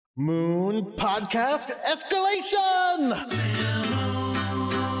Moon Podcast Escalation!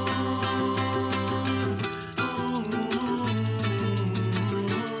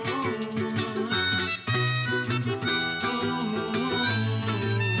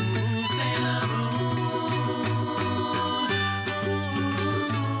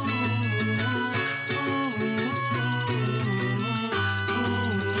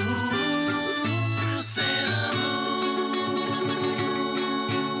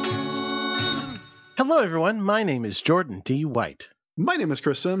 Hello, everyone. My name is Jordan D. White. My name is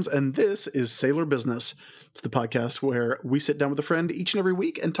Chris Sims, and this is Sailor Business. It's the podcast where we sit down with a friend each and every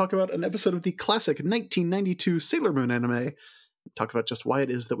week and talk about an episode of the classic 1992 Sailor Moon anime. Talk about just why it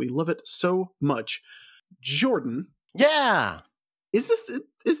is that we love it so much. Jordan, Yeah! is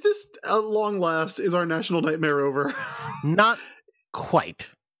this at long last, is our national nightmare over? Not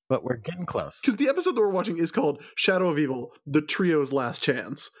quite, but we're getting close. Because the episode that we're watching is called Shadow of Evil, The Trio's Last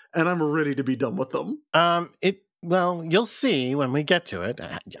Chance, and I'm ready to be done with them. Well, you'll see when we get to it.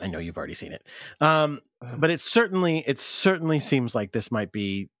 I know you've already seen it. But it certainly seems like this might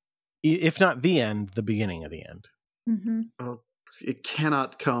be, if not the end, the beginning of the end. Mm-hmm. It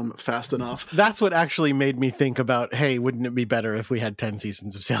cannot come fast enough. That's what actually made me think about, hey, wouldn't it be better if we had 10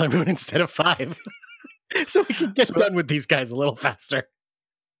 seasons of Sailor Moon instead of 5? So we can get done with these guys a little faster.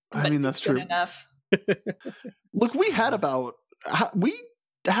 I mean, that's true. Enough. Look, we had about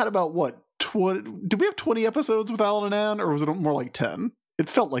what? Did we have 20 episodes with Alan and Ann, or was it more like 10? It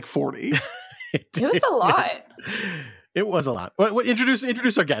felt like 40. It was a lot. It was a lot.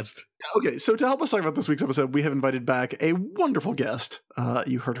 Introduce our guest. Okay, so to help us talk about this week's episode, we have invited back a wonderful guest.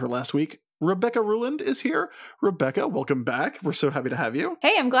 You heard her last week. Rebecca Ruland is here. Rebecca, welcome back. We're so happy to have you.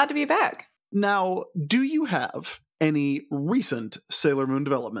 Hey, I'm glad to be back. Now, do you have any recent Sailor Moon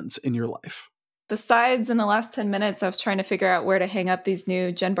developments in your life? Besides, in the last 10 minutes, I was trying to figure out where to hang up these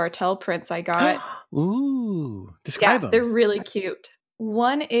new Jen Bartel prints I got. Ooh, describe them. They're really cute.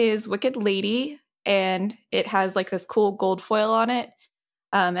 One is Wicked Lady, and it has like this cool gold foil on it.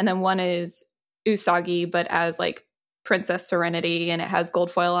 And then one is Usagi, but as like Princess Serenity, and it has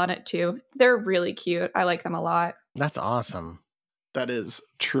gold foil on it too. They're really cute. I like them a lot. That's awesome. That is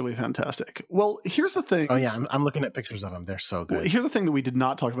truly fantastic. Well, here's the thing. Oh yeah, I'm looking at pictures of them. They're so good. Well, here's the thing that we did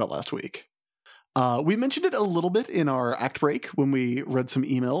not talk about last week. We mentioned it a little bit in our act break when we read some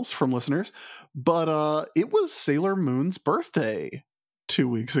emails from listeners, but it was Sailor Moon's birthday 2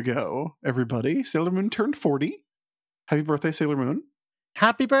 weeks ago, everybody. Sailor Moon turned 40. Happy birthday, Sailor Moon.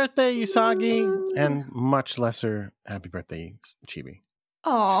 Happy birthday, Usagi. And much lesser happy birthday, Chibi.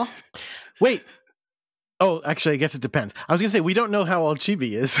 Aw. Wait. Oh, actually, I guess it depends. I was going to say, we don't know how old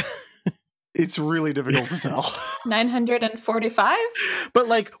Chibi is. It's really difficult to tell. 945? But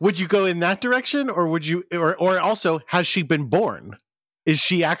like, would you go in that direction, or would you, or also, has she been born? Is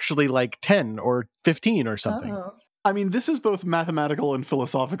she actually like 10 or 15 or something? Oh. I mean, this is both mathematical and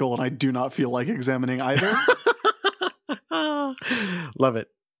philosophical, and I do not feel like examining either. Love it.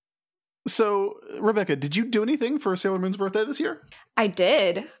 So, Rebecca, did you do anything for Sailor Moon's birthday this year? I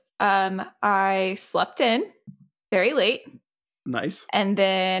did. I slept in very late. Nice. And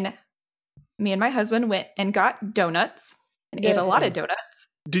then me and my husband went and got donuts and ate a lot of donuts.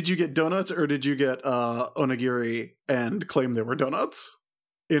 Did you get donuts, or did you get onigiri and claim they were donuts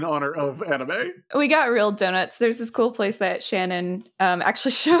in honor of anime? We got real donuts. There's this cool place that Shannon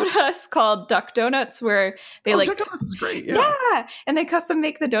actually showed us called Duck Donuts, where they Duck Donuts is great. Yeah, and they custom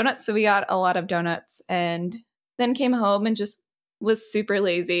make the donuts. So we got a lot of donuts, and then came home and just was super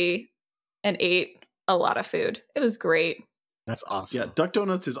lazy and ate a lot of food. It was great. That's awesome. Yeah, Duck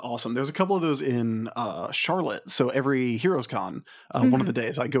Donuts is awesome. There's a couple of those in Charlotte. So every Heroes Con, one of the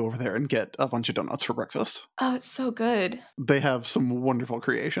days, I go over there and get a bunch of donuts for breakfast. Oh, it's so good. They have some wonderful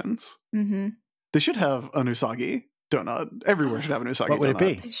creations. Mm-hmm. They should have an Usagi donut. Everywhere should have an Usagi donut. What would it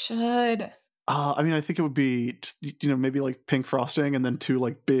be? They should. I mean, I think it would be, maybe like pink frosting and then two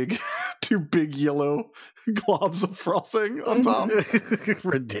big yellow globs of frosting on top.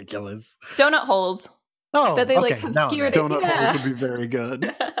 Ridiculous. Donut holes. Oh, that they okay. have No, skewered. Donut holes would be very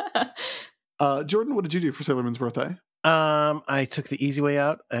good. Jordan, what did you do for Sailor Moon's birthday? I took the easy way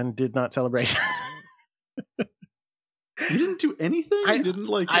out and did not celebrate. You didn't do anything? You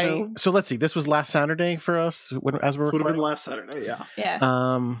didn't So let's see. This was last Saturday for us as we're This would have been recording. last Saturday, yeah.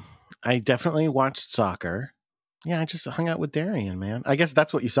 Yeah. I definitely watched soccer. Yeah, I just hung out with Darian, man. I guess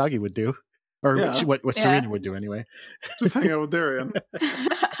that's what Usagi would do. Or Yeah. what Serena would do anyway. Just hang out with Darian.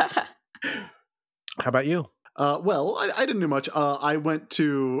 How about you? Well, I didn't do much. I drove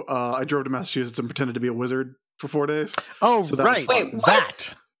to Massachusetts and pretended to be a wizard for 4 days. Oh, So that was right. fun. Wait, what?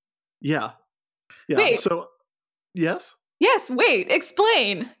 That. Yeah. Wait. So, yes? Yes, wait,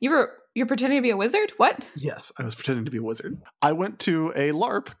 explain. You're pretending to be a wizard? What? Yes, I was pretending to be a wizard. I went to a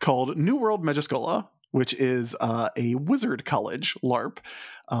LARP called New World Magischola, which is a wizard college LARP,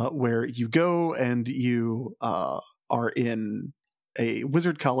 where you go and you are in a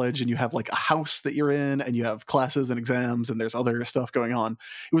wizard college and you have like a house that you're in and you have classes and exams and there's other stuff going on.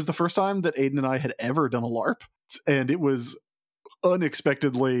 It was the first time that Aiden and I had ever done a LARP, and it was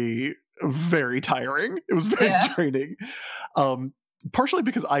unexpectedly very tiring. It was very draining. Partially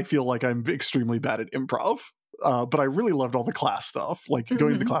because I feel like I'm extremely bad at improv, but I really loved all the class stuff. Like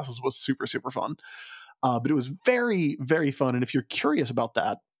going to the classes was super, super fun. But it was very, very fun. And if you're curious about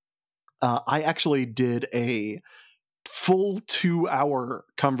that, I actually did a full 2-hour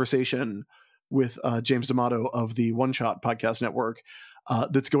conversation with James D'Amato of the One Shot Podcast Network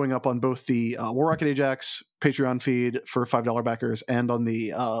that's going up on both the War Rocket Ajax Patreon feed for $5 backers and on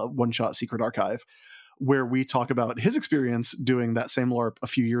the One Shot Secret Archive, where we talk about his experience doing that same LARP a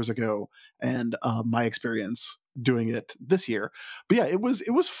few years ago and my experience doing it this year. But yeah, it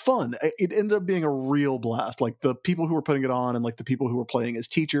was fun. It ended up being a real blast. Like the people who were putting it on and like the people who were playing as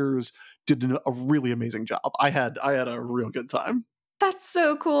teachers did a really amazing job. I had a real good time. That's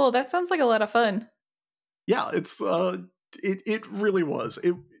so cool. That sounds like a lot of fun. Yeah, it's it really was.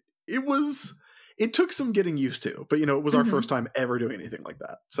 It took some getting used to, but it was our first time ever doing anything like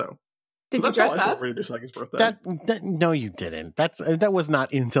that. So that's how I celebrated Usagi's birthday. No, you didn't. That was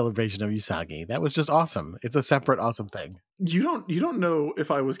not in celebration of Usagi. That was just awesome. It's a separate awesome thing. You don't know if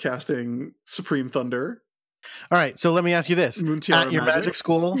I was casting Supreme Thunder. All right, so let me ask you this: at your magic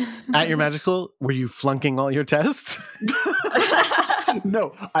school, were you flunking all your tests?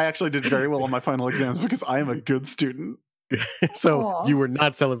 No, I actually did very well on my final exams because I am a good student. So you were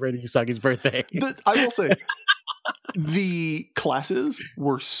not celebrating Usagi's birthday. I will say, the classes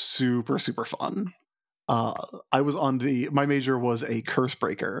were super, super fun. I was on my major was a curse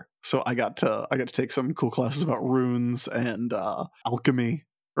breaker, so I got to take some cool classes about runes and alchemy,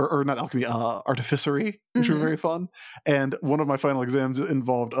 or not alchemy, artificery, which were very fun. And one of my final exams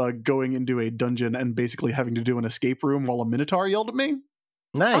involved going into a dungeon and basically having to do an escape room while a minotaur yelled at me.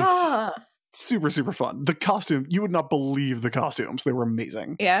 Nice. Super, super fun. The costume, you would not believe the costumes. They were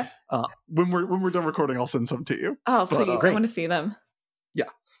amazing. Yeah. When we're done recording, I'll send some to you. Oh, please. I want to see them. Yeah.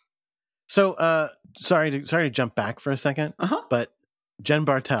 So, sorry to jump back for a second, but Jen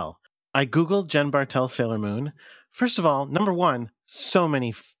Bartel. I Googled Jen Bartel Sailor Moon. First of all, number one, so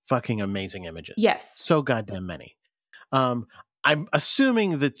many fucking amazing images. Yes. So goddamn many. I'm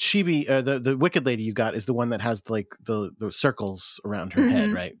assuming the chibi, the Wicked Lady you got is the one that has like the circles around her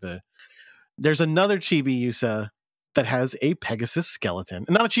head, right? There's another chibi Yusa that has a Pegasus skeleton.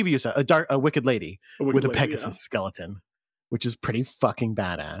 Not a chibi Yusa, a Wicked Lady with a Pegasus skeleton, which is pretty fucking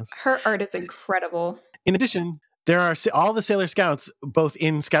badass. Her art is incredible. In addition, there are all the Sailor Scouts, both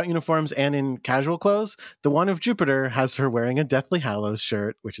in scout uniforms and in casual clothes. The one of Jupiter has her wearing a Deathly Hallows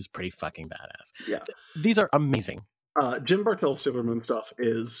shirt, which is pretty fucking badass. Yeah. These are amazing. Jen Bartel's Sailor Moon stuff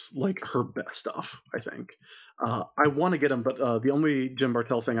is like her best stuff, I think. I want to get them, but the only Jen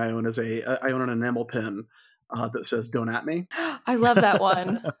Bartel thing I own is I own an enamel pin that says "Don't at me." I love that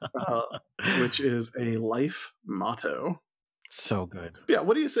one. Which is a life motto. So good. Yeah.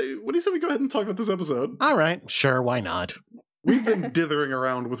 What do you say? We go ahead and talk about this episode? All right, sure. Why not? We've been dithering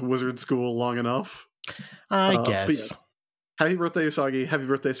around with Wizard School long enough. I guess. But yes. Happy birthday, Usagi. Happy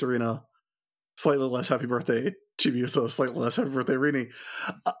birthday, Serena. Slightly less happy birthday, Chibiusa. Slightly less happy birthday, Rini.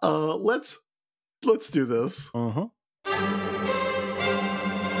 Let's do this.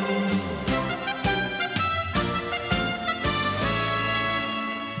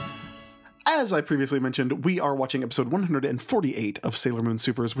 As I previously mentioned, we are watching episode 148 of Sailor Moon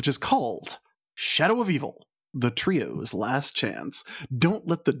Supers, which is called Shadow of Evil, the trio's last chance. Don't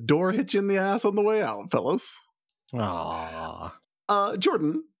let the door hit you in the ass on the way out, fellas. Aww.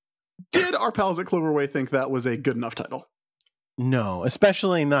 Jordan, did our pals at Cloverway think that was a good enough title? No,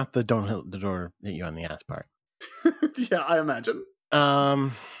 especially not the "don't hit the door hit you on the ass" part. Yeah, I imagine.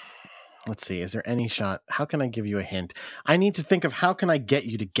 Let's see. Is there any shot? How can I give you a hint? I need to think of how can I get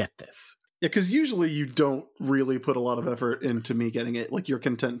you to get this. Yeah, because usually you don't really put a lot of effort into me getting it. Like, you're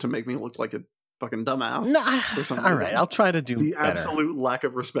content to make me look like a fucking dumbass. No, all right, I'll try to do the better. Absolute lack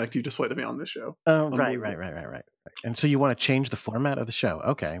of respect you displayed to me on this show. Right. And so you want to change the format of the show?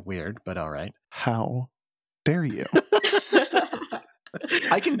 Okay, weird, but all right. How dare you?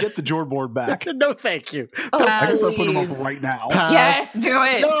 I can get the Jord board back. No, thank you. Oh, I guess I'll put them up right now. Yes, do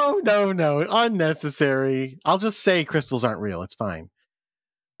it. No, unnecessary. I'll just say crystals aren't real. It's fine.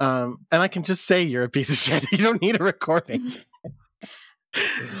 And I can just say you're a piece of shit. You don't need a recording.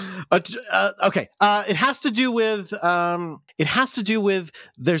 Okay. It has to do with.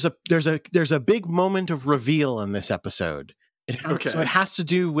 There's a big moment of reveal in this episode. So it has to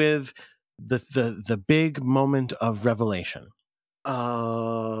do with the big moment of revelation. I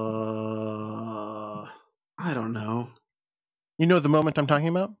don't know. You know the moment I'm talking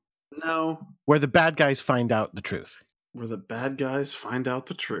about? No. Where the bad guys find out the truth. Where the bad guys find out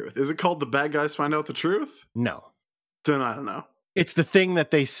the truth. Is it called The Bad Guys Find Out the Truth? No. Then I don't know. It's the thing that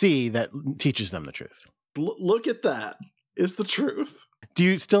they see that teaches them the truth. Look at that. Is the truth. Do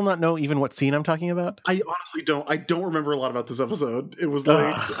you still not know even what scene I'm talking about? I honestly don't. I don't remember a lot about this episode. It was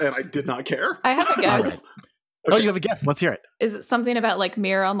late and I did not care. I have a guess. Right. Okay. Oh, you have a guess. Let's hear it. Is it something about like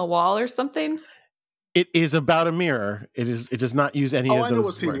mirror on the wall or something? It is about a mirror. It does not use any of those I know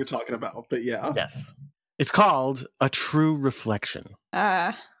what scene words. you're talking about, but yeah. Yes. It's called A True Reflection.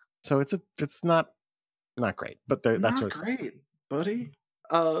 So it's not great, but that's not what great, buddy.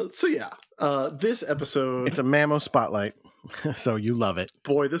 This episode, it's a Mamo spotlight. So you love it.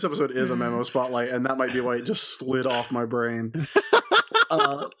 Boy, this episode is a Mamo spotlight, and that might be why it just slid off my brain.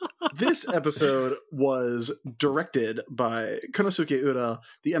 This episode was directed by Konosuke Ura.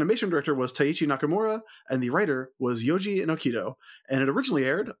 The animation director was Taiichi Nakamura, and the writer was Yoji Inokido. And it originally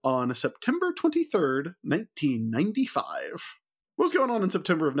aired on September 23rd, 1995. What was going on in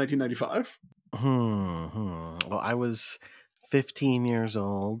September of 1995? Well, I was 15 years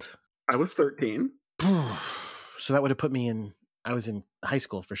old. I was 13. So that would have put me in. I was in high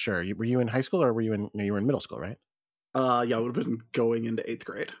school for sure. Were you in high school or were you in middle school, right? Yeah, I would have been going into 8th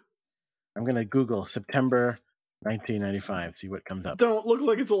grade. I'm going to Google September 1995, see what comes up. Don't look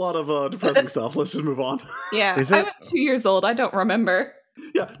like it's a lot of depressing stuff. Let's just move on. Yeah, I was 2 years old. I don't remember.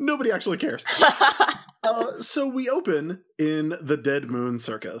 Yeah, nobody actually cares. So we open in the Dead Moon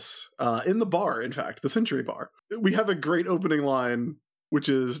Circus, in the bar, in fact, the Century Bar. We have a great opening line, which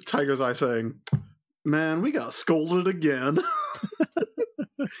is Tiger's Eye saying, "Man, we got scolded again."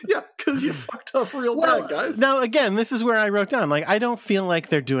 Yeah, because you fucked up real bad, guys. Now, again, this is where I wrote down, like, I don't feel like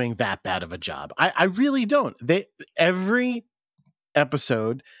they're doing that bad of a job. I really don't. Every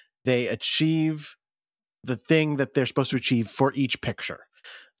episode, they achieve the thing that they're supposed to achieve for each picture.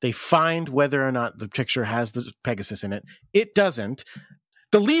 They find whether or not the picture has the Pegasus in it. It doesn't.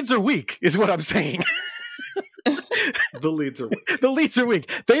 The leads are weak, is what I'm saying. The leads are weak. The leads are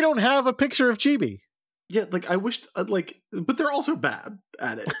weak. They don't have a picture of Chibi. Yeah, like I wish, but they're also bad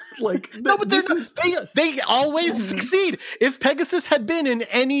at it. Like no, but they always succeed. If Pegasus had been in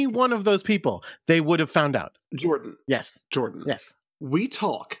any one of those people, they would have found out. Jordan, yes, we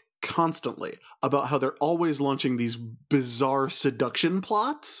talk constantly about how they're always launching these bizarre seduction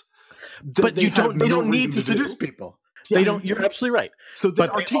plots, but they don't need to seduce people. Yeah. They don't. You're absolutely right. So they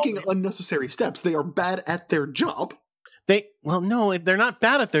are taking unnecessary steps. They are bad at their job. No, they're not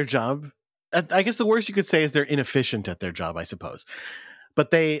bad at their job. I guess the worst you could say is they're inefficient at their job, I suppose.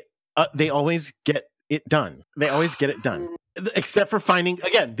 But they always get it done. They always get it done. Except for finding,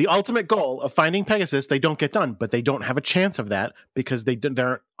 again, the ultimate goal of finding Pegasus, they don't get done. But they don't have a chance of that because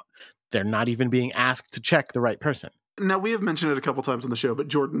they're not even being asked to check the right person. Now, we have mentioned it a couple times on the show, but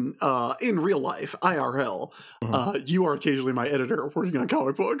Jordan, in real life, IRL, you are occasionally my editor working on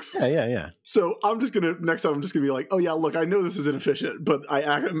comic books. Yeah. So next time I'm just going to be like, oh yeah, look, I know this is inefficient, but I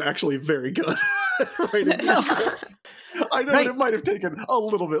am actually very good at writing these scripts. I know it might have taken a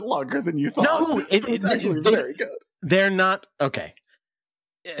little bit longer than you thought. No, it's actually very good. They're not, okay.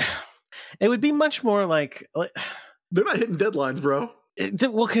 It would be much more like they're not hitting deadlines, bro.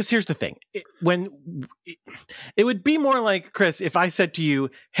 Well, because here's the thing. It would be more like, Chris, if I said to you,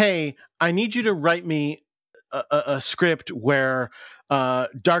 hey, I need you to write me a script where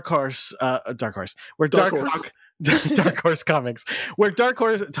Dark Horse Comics, where Dark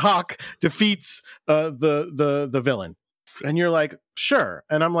Horse Hawk defeats the villain. And you're like, sure.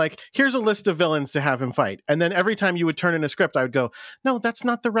 And I'm like, here's a list of villains to have him fight. And then every time you would turn in a script, I would go, no, that's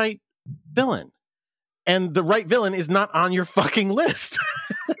not the right villain. And the right villain is not on your fucking list.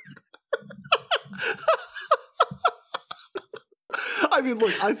 I mean,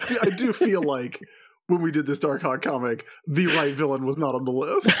 look, I do feel like when we did this Dark Hawk comic, the right villain was not on the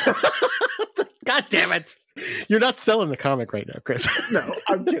list. God damn it. You're not selling the comic right now, Chris. No,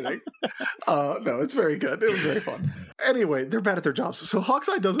 I'm kidding. No, it's very good. It was very fun. Anyway, they're bad at their jobs. So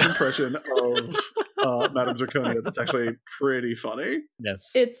Hawkeye does an impression of Madame Zirconia that's actually pretty funny.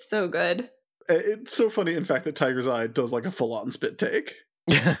 Yes. It's so good. It's so funny, in fact, that Tiger's Eye does like a full-on spit take.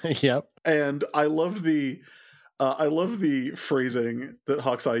 Yep. And I love the phrasing that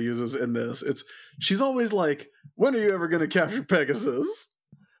Hawkeye uses in this. She's always like, when are you ever going to capture Pegasus?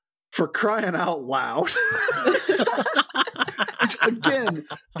 For crying out loud. Which again,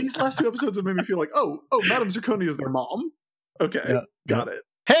 these last 2 episodes have made me feel like, oh, Madame Zirconia is their mom. Okay, Yeah, got it.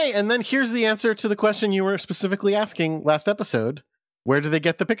 Hey, and then here's the answer to the question you were specifically asking last episode. Where do they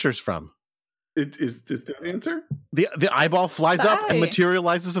get the pictures from? Is this the answer? The eyeball flies up and Hi.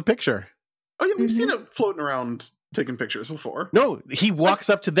 materializes a picture. Oh yeah, we've seen it floating around taking pictures before. No, he walks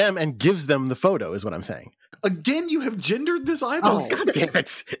up to them and gives them the photo, is what I'm saying. Again, you have gendered this eyeball. Oh, God damn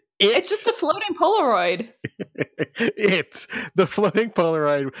it. It's just a floating Polaroid. It's the floating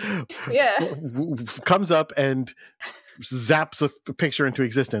Polaroid Yeah. comes up and zaps a picture into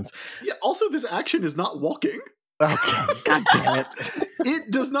existence. Yeah, also, this action is not walking. Okay, God damn it. It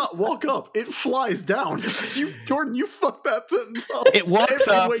does not walk up. It flies down. Jordan, you fucked that sentence up. It walks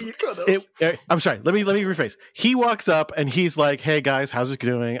every up. way you could have. I'm sorry. Let me rephrase. He walks up and he's like, "Hey guys, how's it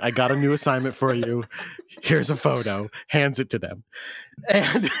doing? I got a new assignment for you. Here's a photo." Hands it to them,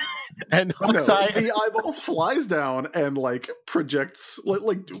 and No, Hawkeye. the eyeball flies down and like projects like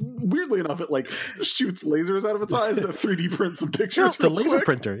weirdly enough, it like shoots lasers out of its eyes that 3D prints some pictures. It's a real laser quick.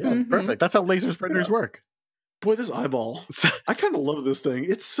 printer. Yeah, Mhm. perfect. That's how laser printers work. Boy, this eyeball. I kind of love this thing.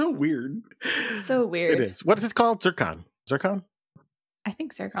 It's so weird. So weird. It is. What is it called? Zircon. Zircon. I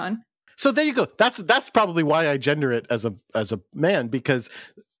think Zircon. So there you go. That's probably why I gender it as a man, because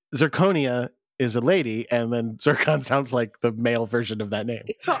Zirconia is a lady, and then Zircon sounds like the male version of that name.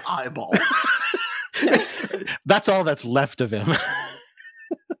 It's an eyeball. That's all that's left of him.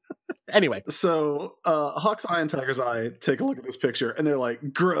 Anyway, So Hawk's Eye and Tiger's Eye take a look at this picture and they're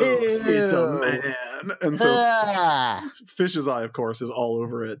like, gross, it's a Ew. man. And so Fish's Eye, of course, is all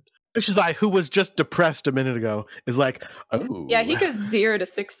over it. Fish's Eye, who was just depressed a minute ago, is like, oh. Yeah, he goes 0 to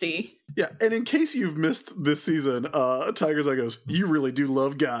 60. Yeah, and in case you've missed this season, Tiger's Eye goes, you really do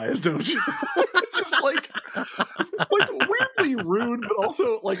love guys, don't you? Just like weirdly rude, but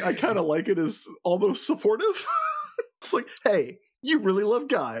also like I kind of like it as almost supportive. It's like, hey, you really love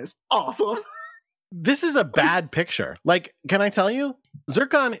guys. Awesome. This is a bad picture. Like, can I tell you?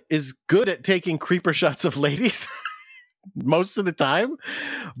 Zircon is good at taking creeper shots of ladies most of the time,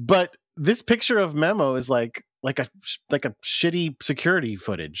 but this picture of Memo is like a shitty security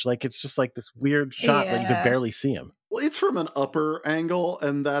footage. Like, it's just like this weird shot that you could Yeah. barely see him. Well, it's from an upper angle,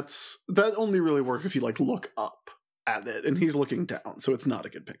 and that only really works if you like look up at it, and he's looking down, so it's not a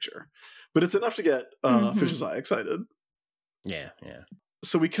good picture. But it's enough to get Mhm. Fish's Eye excited. Yeah.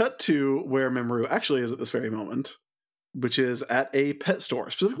 So we cut to where Mamoru actually is at this very moment, which is at a pet store,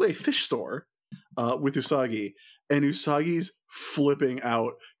 specifically a fish store, with Usagi. And Usagi's flipping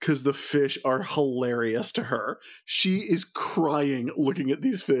out because the fish are hilarious to her. She is crying looking at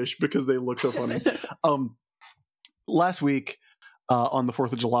these fish because they look so funny. Last week, on the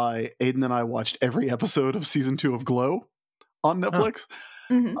 4th of July, Aiden and I watched every episode of season 2 of Glow on Netflix.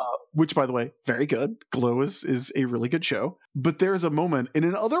 Mhm. Which, by the way, very good. Glow is a really good show. But there's a moment in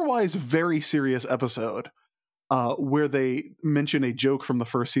an otherwise very serious episode where they mention a joke from the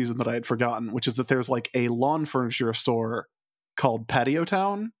first season that I had forgotten, which is that there's like a lawn furniture store called Patio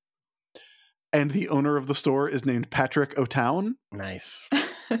Town, and the owner of the store is named Patrick O'Town. Nice.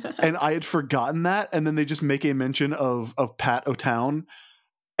 And I had forgotten that, and then they just make a mention of Pat O'Town,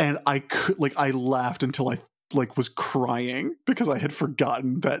 and I laughed until I was crying because I had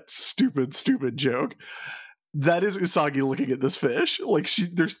forgotten that stupid joke. That is Usagi looking at this fish. Like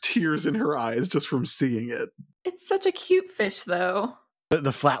there's tears in her eyes just from seeing it. It's such a cute fish, though.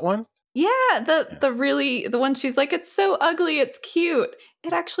 The flat one? Yeah, the one she's like, it's so ugly, it's cute.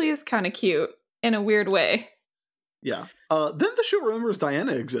 It actually is kind of cute in a weird way. Yeah. Then the show remembers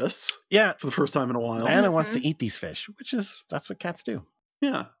Diana exists Yeah. for the first time in a while. Diana wants to eat these fish, that's what cats do.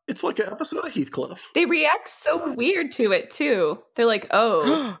 Yeah. It's like an episode of Heathcliff. They react so weird to it too. They're like,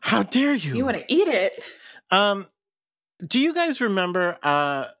 "Oh, How dare you? you want to eat it?" Do you guys remember?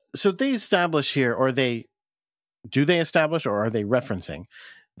 So they establish here, or they establish, or are they referencing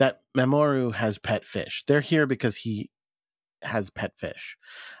that Mamoru has pet fish? They're here because he has pet fish.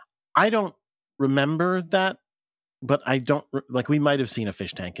 I don't remember that, but I don't like. We might have seen a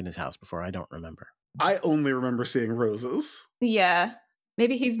fish tank in his house before. I don't remember. I only remember seeing roses. Yeah,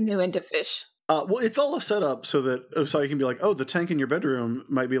 maybe he's new into fish. Well, it's all a setup so that Usagi can be like, oh, the tank in your bedroom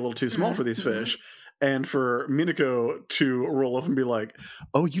might be a little too small for these fish. And for Minako to roll up and be like,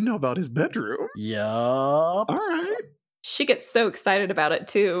 oh, you know about his bedroom? Yup. All right. She gets so excited about it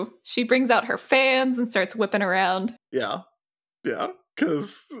too. She brings out her fans and starts whipping around. Yeah. Yeah.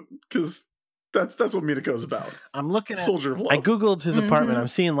 Because that's what Minako's about. I'm looking at. Soldier of love. I googled his apartment. Mhm. I'm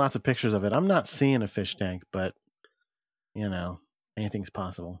seeing lots of pictures of it. I'm not seeing a fish tank, but anything's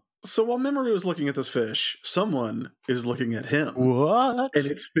possible. So while Memory was looking at this fish, someone is looking at him. What? And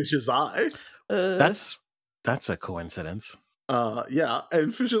it's Fish's Eye. That's a coincidence. Yeah,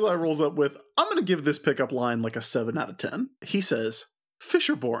 and Fish's Eye rolls up with, I'm going to give this pickup line like a 7 out of 10. He says, fish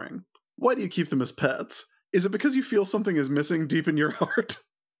are boring. Why do you keep them as pets? Is it because you feel something is missing deep in your heart?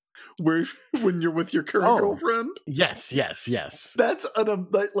 When you're with your current girlfriend? Yes. That's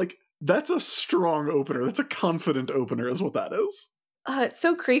that's a strong opener. That's a confident opener is what that is. It's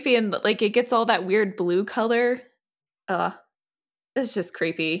so creepy, and like it gets all that weird blue color. It's just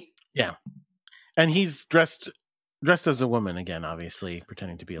creepy. Yeah. And he's dressed as a woman again, obviously,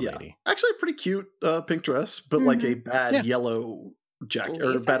 pretending to be a lady. Actually a pretty cute pink dress, but like a bad yellow jacket,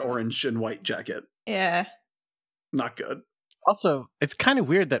 or a bad orange and white jacket. Yeah. Not good. Also, it's kind of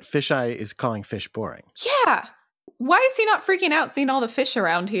weird that Fisheye is calling fish boring. Yeah. Why is he not freaking out seeing all the fish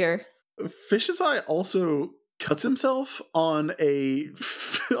around here? Fish's Eye also cuts himself on like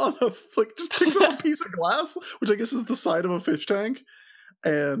just picks up a piece of glass, which I guess is the side of a fish tank,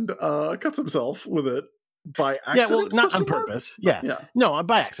 and cuts himself with it by accident. Yeah, well, not on purpose. Yeah. No,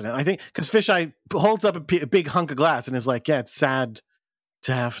 by accident. I think because Fisheye holds up a big hunk of glass and is like, yeah, it's sad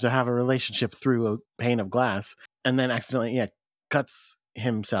to have a relationship through a pane of glass, and then accidentally, cuts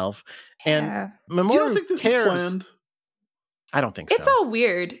himself. And Mamoru you don't think this is planned? I don't think so. It's all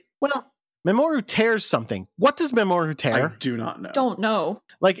weird. Well, Mamoru tears something. What does Mamoru tear? I do not know. Don't know.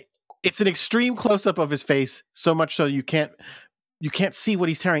 Like, it's an extreme close-up of his face, so much so you can't see what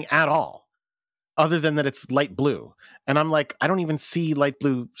he's tearing at all, other than that it's light blue. And I'm like, I don't even see light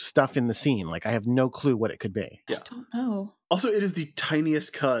blue stuff in the scene. Like, I have no clue what it could be. Yeah. I don't know. Also, it is the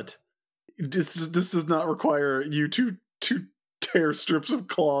tiniest cut. This does not require you to tear strips of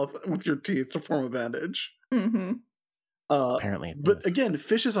cloth with your teeth to form a bandage. Mm-hmm. Apparently. But again,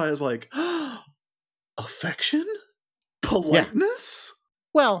 Fish's Eye is like, affection? Politeness? Yeah.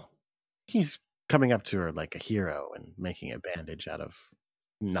 Well, he's coming up to her like a hero and making a bandage out of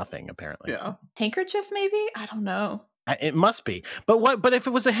nothing, apparently. Yeah. Handkerchief, maybe? I don't know. It must be. But if it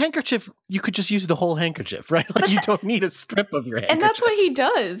was a handkerchief, you could just use the whole handkerchief, right? Like, you don't need a strip of your handkerchief. And that's what he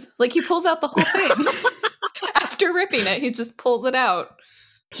does. Like, he pulls out the whole thing. After ripping it, he just pulls it out.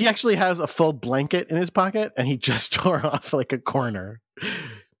 He actually has a full blanket in his pocket, and he just tore off like a corner.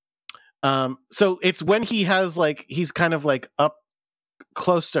 So it's when he has like, he's kind of like up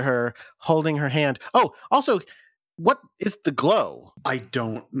close to her, holding her hand. Oh, also, what is the glow? I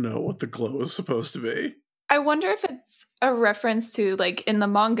don't know what the glow is supposed to be. I wonder if it's a reference to, like, in the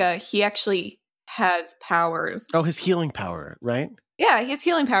manga, he actually has powers. Oh, his healing power, right? Yeah, he has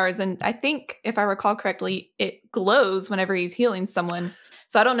healing powers, and I think, if I recall correctly, it glows whenever he's healing someone.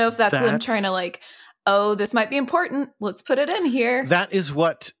 So I don't know if that's them trying to, like, oh, this might be important. Let's put it in here. That is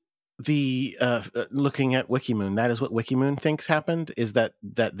what the looking at Wikimoon, that is what Wikimoon thinks happened, is that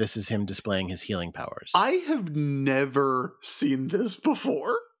this is him displaying his healing powers. I have never seen this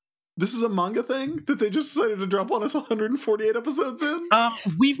before. This is a manga thing that they just decided to drop on us 148 episodes in?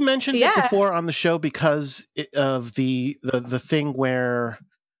 We've mentioned it before on the show because of the thing where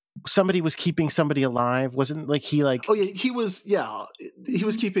somebody was keeping somebody alive. Wasn't like he like... Oh, yeah, he was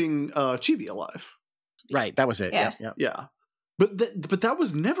keeping Chibi alive. Right, that was it. Yeah. But that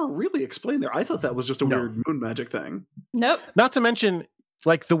was never really explained there. I thought that was just a weird moon magic thing. Nope. Not to mention,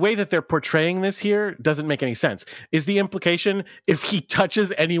 like, the way that they're portraying this here doesn't make any sense. Is the implication if he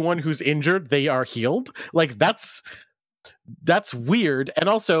touches anyone who's injured, they are healed? Like, that's weird, and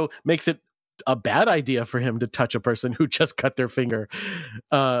also makes it a bad idea for him to touch a person who just cut their finger,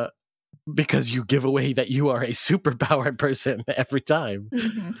 because you give away that you are a superpowered person every time.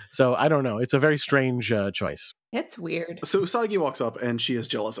 Mm-hmm. So I don't know. It's a very strange choice. It's weird. So Usagi walks up, and she is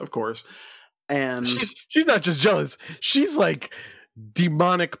jealous, of course. And she's not just jealous. She's like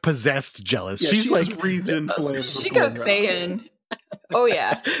demonic possessed jealous. Yeah, she's like breathed in flames. She goes Saiyan. Oh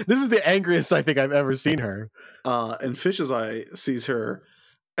yeah. This is the angriest I think I've ever seen her. And Fish's Eye sees her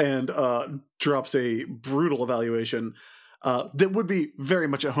and drops a brutal evaluation that would be very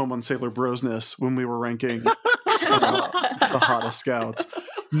much at home on Sailor Brosness when we were ranking the hottest scouts.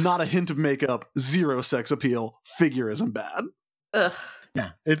 Not a hint of makeup, zero sex appeal. Figure isn't bad. Ugh. Yeah,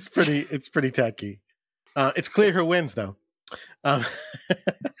 it's pretty tacky. It's clear who wins though.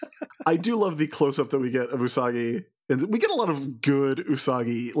 I do love the close-up that we get of Usagi, and we get a lot of good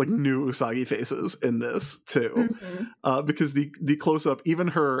Usagi, like new Usagi faces in this too, because the close-up, even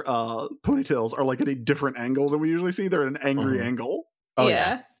her ponytails are like at a different angle than we usually see. They're at an angry angle. Oh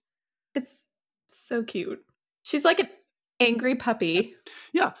yeah, it's so cute. She's like an angry puppy.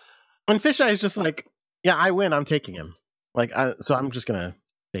 Yeah, when Fisheye is just like, yeah, I win, I'm taking him. Like, so I'm just gonna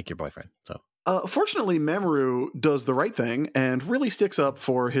take your boyfriend. So Fortunately, Mamoru does the right thing and really sticks up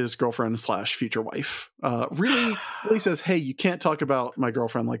for his girlfriend / future wife. Really says, "Hey, you can't talk about my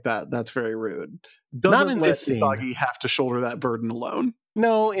girlfriend like that. That's very rude." Not Doesn't in let this scene. Usagi have to shoulder that burden alone.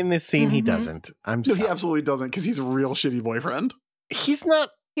 No, in this scene he Mhm. doesn't. I'm No, sorry. he absolutely doesn't, because he's a real shitty boyfriend. He's not.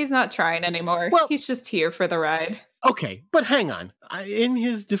 He's not trying anymore. Well- He's just here for the ride. Okay, but hang on. In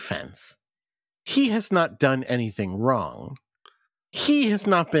his defense, he has not done anything wrong. He has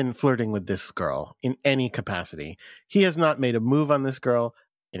not been flirting with this girl in any capacity. He has not made a move on this girl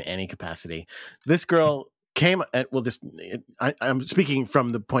in any capacity. This girl came at, well, I'm speaking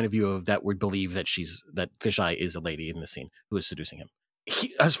from the point of view of that we believe that Fisheye is a lady in the scene who is seducing him.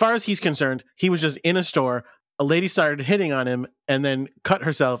 As far as he's concerned, he was just in a store. A lady started hitting on him and then cut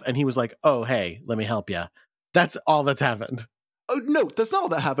herself. And he was like, "Oh, hey, let me help you." That's all that's happened. Oh, no, that's not all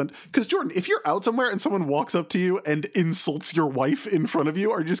that happened. Because, Jordan, if you're out somewhere and someone walks up to you and insults your wife in front of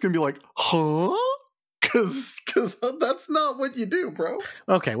you, are you just going to be like, huh? Because that's not what you do, bro.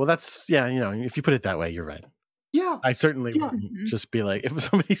 Okay, well, that's, yeah, if you put it that way, you're right. Yeah. I certainly Yeah. wouldn't just be like, if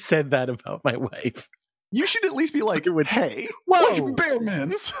somebody said that about my wife. You should at least be like, hey, Whoa. like bare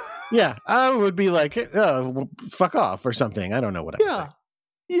mins. Yeah, I would be like, oh, fuck off or something. I don't know what I would Yeah. say.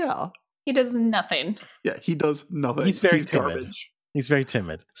 Yeah. He does nothing. Yeah, he does nothing. He's very timid. garbage. He's very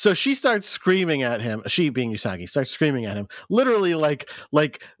timid. So she starts screaming at him. She, being Usagi, starts screaming at him, literally like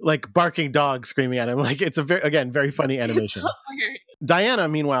barking dog screaming at him. Like, it's a very funny animation. Diana,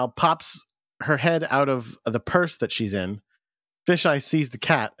 meanwhile, pops her head out of the purse that she's in. Fisheye sees the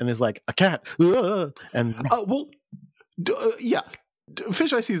cat and is like, "A cat!" And yeah.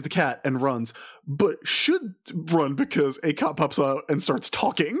 Fisheye sees the cat and runs, but should run because a cop pops out and starts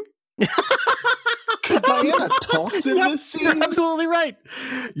talking. Because Diana talks in this scene. You're absolutely right.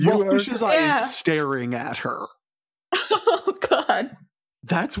 While Fish's eye is staring at her. Oh, God.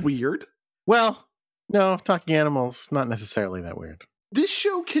 That's weird. Well, no, talking animals, not necessarily that weird. This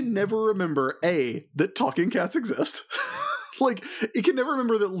show can never remember, A, that talking cats exist. Like, it can never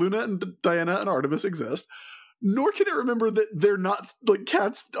remember that Luna and Diana and Artemis exist. Nor can it remember that they're not, like,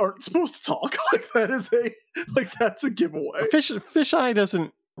 cats aren't supposed to talk. That's a giveaway. Fisheye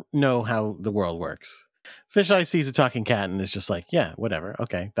doesn't know how the world works. Fisheye sees a talking cat and is just like, yeah, whatever.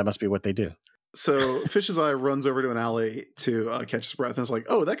 Okay, that must be what they do. So Fish's eye runs over to an alley to catch his breath, and it's like,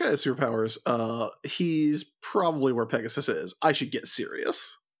 oh, that guy has superpowers. He's probably where Pegasus is. I should get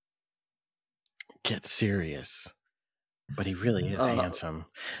serious. Get serious. But he really is handsome.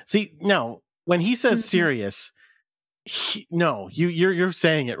 See, no, when he says serious, you're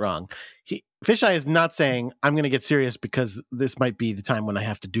saying it wrong. Fisheye is not saying, I'm going to get serious because this might be the time when I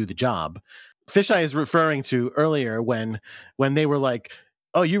have to do the job. Fisheye is referring to earlier when they were like,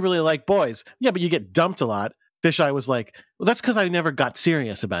 "Oh, you really like boys." Yeah, but you get dumped a lot. Fisheye was like, "Well, that's because I never got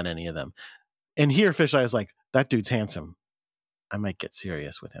serious about any of them." And here Fisheye is like, "That dude's handsome. I might get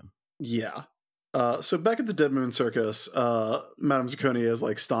serious with him." Yeah. So back at the Dead Moon Circus, Madame Zirconia is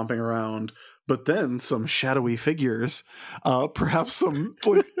like stomping around, but then some shadowy figures, perhaps some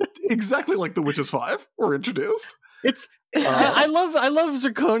exactly like the Witches 5, were introduced. It's I love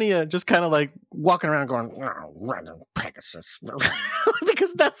Zirconia just kind of like walking around going, "Oh, Pegasus,"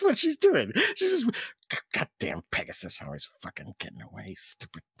 because that's what she's doing. She's just, "Goddamn Pegasus, always fucking getting away,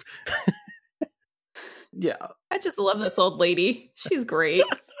 stupid." Yeah. I just love this old lady. She's great.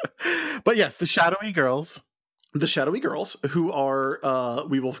 But yes, the shadowy girls. The shadowy girls, who are,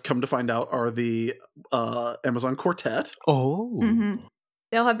 we will come to find out, are the Amazon Quartet. Oh. Mm-hmm.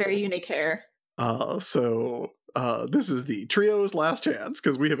 They all have very unique hair. So this is the trio's last chance,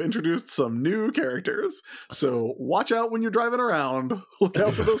 because we have introduced some new characters. So watch out when you're driving around. Look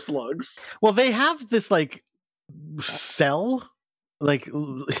out for those slugs. Well, they have this like cell, like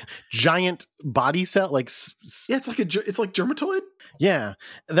giant body cell, like Yeah, it's like Germatoid. Yeah,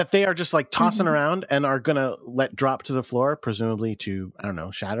 that they are just like tossing around and are gonna let drop to the floor, presumably to, I don't know,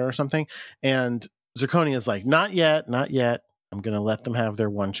 shatter or something. And Zirconia is like, not yet. I'm gonna let them have their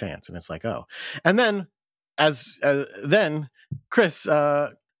one chance. And it's like, oh. And then then Chris,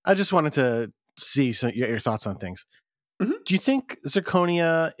 I just wanted to see your thoughts on things. Mm-hmm. Do you think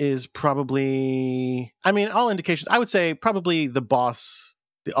Zirconia is probably, I mean, all indications, I would say probably the boss,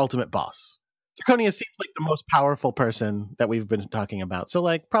 the ultimate boss. Zirconia seems like the most powerful person that we've been talking about. So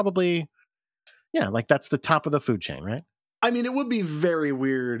like probably, yeah, like that's the top of the food chain, right? I mean, it would be very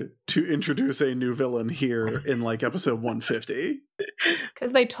weird to introduce a new villain here in like episode 150.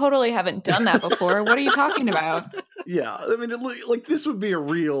 Because they totally haven't done that before. What are you talking about? Yeah, I mean, like this would be a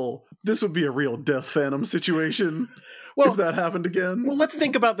real this would be a real Death Phantom situation if that happened again. Well, let's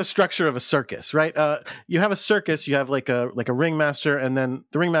think about the structure of a circus, right? You have a circus, you have like a ringmaster, and then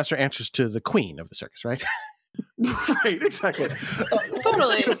the ringmaster answers to the queen of the circus, right? Right, exactly.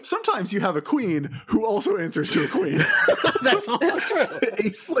 Totally. Sometimes you have a queen who also answers to a queen. That's also true.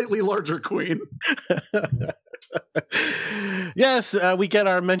 A slightly larger queen. Yes, we get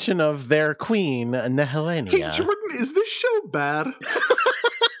our mention of their queen, Nehelenia. Hey, Jordan, is this show bad?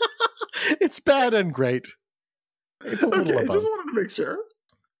 It's bad and great. It's a little Okay, above. just wanted to make sure.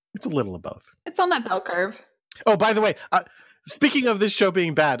 It's a little above. It's on that bell curve. Oh, by the way, speaking of this show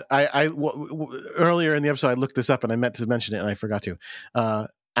being bad, earlier in the episode I looked this up and I meant to mention it and I forgot to.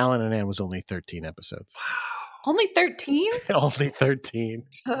 Alan and Anne was only 13 episodes. Only 13? Only 13.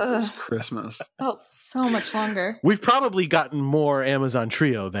 Christmas. Oh, so much longer. We've probably gotten more Amazon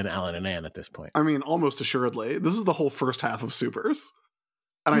Trio than Alan and Anne at this point. I mean, almost assuredly. This is the whole first half of Supers.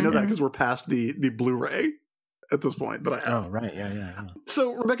 And I know that because we're past the Blu-ray at this point. But Oh, right. Yeah.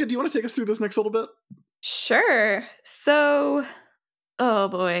 So, Rebecca, do you want to take us through this next little bit? Sure. So, oh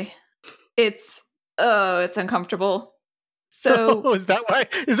boy. It's uncomfortable. So is that why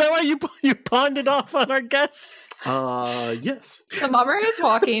you pawned it off on our guest? Yes. So Mamoru is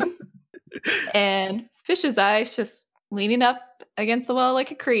walking, and Fish's Eye's just leaning up against the wall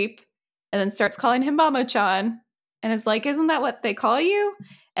like a creep, and then starts calling him Mamo-chan, and is like, "Isn't that what they call you?"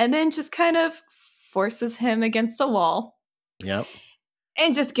 And then just kind of forces him against a wall. Yep.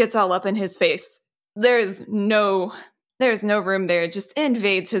 And just gets all up in his face. There's no room there. Just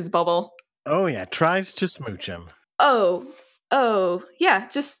invades his bubble. Oh yeah, tries to smooch him. Oh, yeah,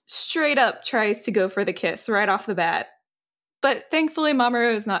 just straight up tries to go for the kiss right off the bat. But thankfully,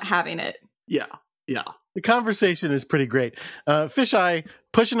 Mamoru is not having it. Yeah. The conversation is pretty great. Fisheye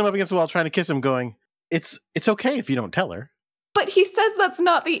pushing him up against the wall, trying to kiss him, going, it's okay if you don't tell her. But he says that's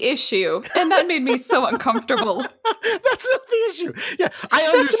not the issue, and that made me so uncomfortable. That's not the issue. Yeah, I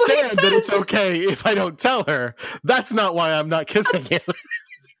understand that it's okay if I don't tell her. That's not why I'm not kissing him.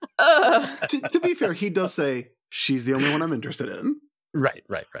 To be fair, he does say, she's the only one I'm interested in. Right.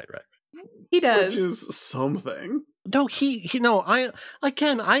 He does. Which is something. No,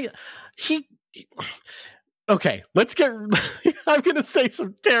 okay, let's get, I'm going to say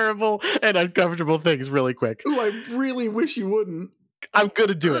some terrible and uncomfortable things really quick. Ooh, I really wish you wouldn't. I'm going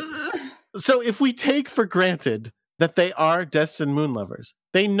to do it. So if we take for granted that they are destined moon lovers,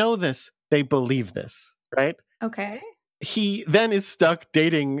 they know this, they believe this, right? Okay. He then is stuck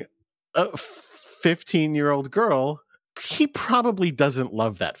dating a 15-year-old girl. He probably doesn't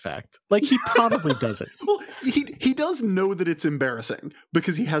love that fact. Like, he probably doesn't. Well, he does know that it's embarrassing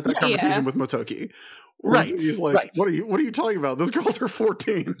because he has that conversation with Motoki. Right. He's like, right. What are you talking about? Those girls are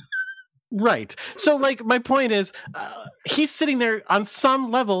 14. Right. So, like, my point is, he's sitting there on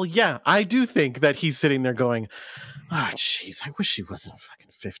some level. Yeah, I do think that he's sitting there going, "Oh, jeez, I wish she wasn't fucking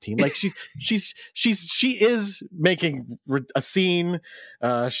 15." Like, she is making a scene.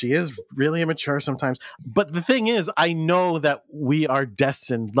 She is really immature sometimes. But the thing is, I know that we are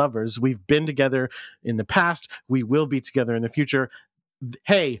destined lovers. We've been together in the past. We will be together in the future.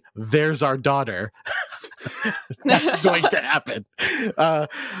 Hey, there's our daughter. That's going to happen.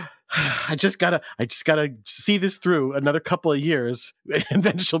 I just gotta see this through another couple of years, and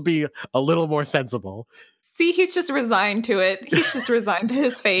then she'll be a little more sensible. See, he's just resigned to it. He's just resigned to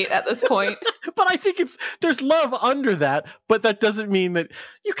his fate at this point. But I think there's love under that, but that doesn't mean that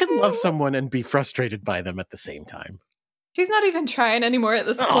you can love someone and be frustrated by them at the same time. He's not even trying anymore at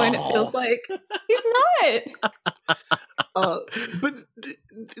this point, it feels like. He's not. But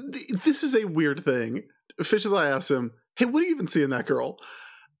this is a weird thing. Fish's Eye asks him, "Hey, what do you even see in that girl?"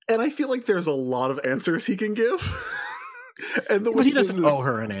 And I feel like there's a lot of answers he can give. And but he doesn't owe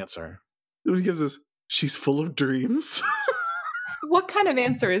her an answer. What he gives is, "She's full of dreams." What kind of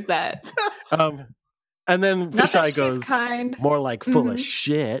answer is that? And then Fisheye goes, kind. more like full of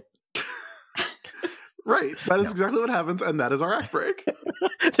shit. Right. That is exactly what happens, and that is our act break.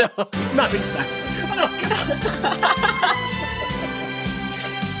 No, not exactly. Oh,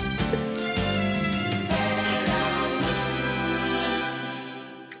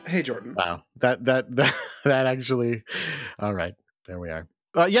 Hey, Jordan. wow. That actually. All right. There we are.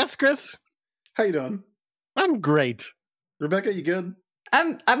 Yes, Chris? How you doing? I'm great. Rebecca, you good?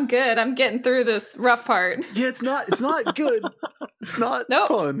 I'm good. I'm getting through this rough part. Yeah, it's not good. It's not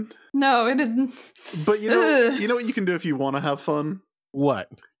fun. No, it isn't. But you know what you can do if you want to have fun? What?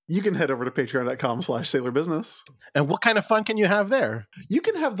 You can head over to patreon.com/sailorbusiness. And what kind of fun can you have there? You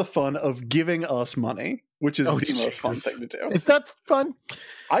can have the fun of giving us money, which is the most fun thing to do. Is that fun?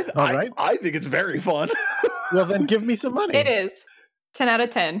 I think it's very fun. Well, then give me some money. It is. 10 out of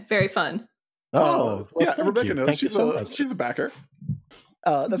 10. Very fun. Oh, well, yeah, thank Rebecca you. knows. Thank you She's so a much. she's a backer.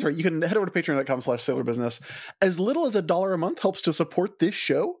 That's right. You can head over to patreon.com/sailorbusiness. As little as $1 a month helps to support this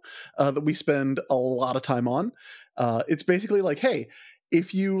show that we spend a lot of time on. It's basically like, hey,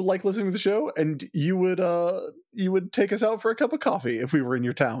 if you like listening to the show and you would take us out for a cup of coffee if we were in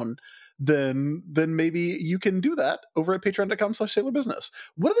your town, then maybe you can do that over at patreon.com/sailorbusiness.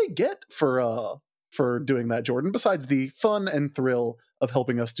 What do they get for doing that, Jordan, besides the fun and thrill of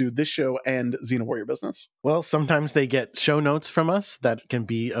helping us do this show and Xena Warrior Business? Well, sometimes they get show notes from us that can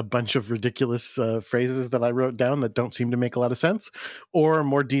be a bunch of ridiculous phrases that I wrote down that don't seem to make a lot of sense, or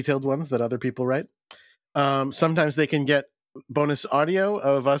more detailed ones that other people write. Sometimes they can get bonus audio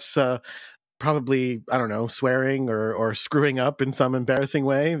of us probably, I don't know, swearing or screwing up in some embarrassing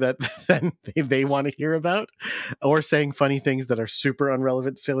way that then they want to hear about, or saying funny things that are super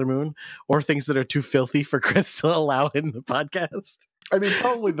unrelevant to Sailor Moon, or things that are too filthy for Chris to allow in the podcast. I mean,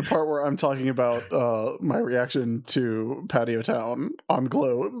 probably the part where I'm talking about my reaction to Patio Town on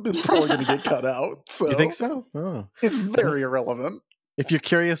Glow is probably going to get cut out. So You think so? Oh. It's very irrelevant. If you're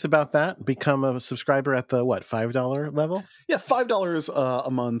curious about that, become a subscriber at the $5 level? Yeah, $5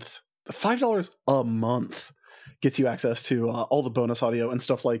 a month. $5 a month gets you access to all the bonus audio and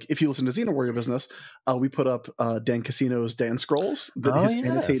stuff. Like if you listen to Xena Warrior Business, we put up Dan Casino's Dan Scrolls, his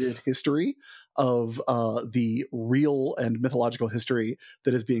annotated history of the real and mythological history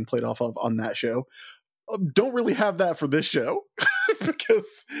that is being played off of on that show. Don't really have that for this show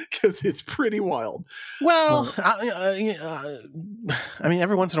because it's pretty wild. Well, I mean,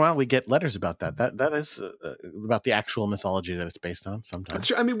 every once in a while we get letters about that. That is about the actual mythology that it's based on. Sometimes that's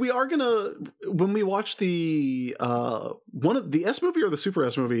true. I mean, we are gonna, when we watch the one of the S movie or the Super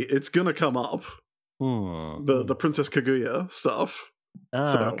S movie, it's gonna come up. The Princess Kaguya stuff.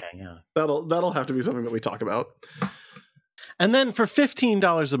 So okay, yeah, that'll have to be something that we talk about. And then for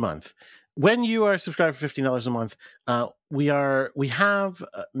 $15 a month. When you are subscribed for $15 a month, we have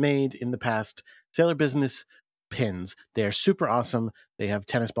made in the past Sailor Business pins. They're super awesome. They have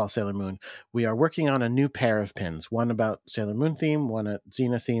Tennis Ball Sailor Moon. We are working on a new pair of pins, one about Sailor Moon theme, one at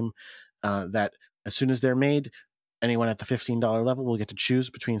Xena theme, that as soon as they're made, anyone at the $15 level will get to choose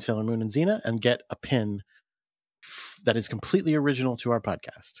between Sailor Moon and Xena and get a pin that is completely original to our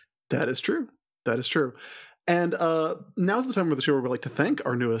podcast. That is true. That is true. And now's the time of the show where we like to thank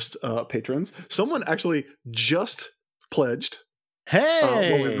our newest patrons. Someone actually just pledged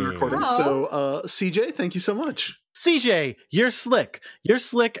while we were recording. So CJ, thank you so much. CJ, you're slick. You're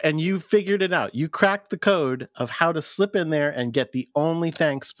slick and you figured it out. You cracked the code of how to slip in there and get the only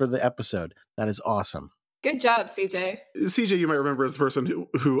thanks for the episode. That is awesome. Good job, CJ. CJ, you might remember as the person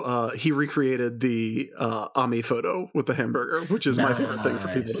who he recreated the Ami photo with the hamburger, which is my favorite thing for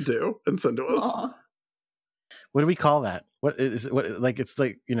people to do and send to us. Aww. What do we call that? What is it? What, like it's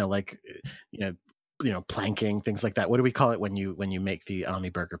like planking, things like that. What do we call it when you make the Ami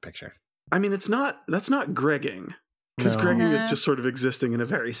burger picture? I mean, that's not gregging, because gregging is just sort of existing in a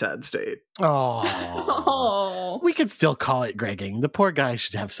very sad state. Oh, we could still call it gregging. The poor guy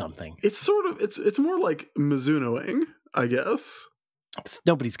should have something. It's sort of it's more like Mizunoing, I guess.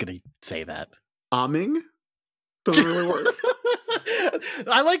 Nobody's gonna say that. Amming doesn't really work.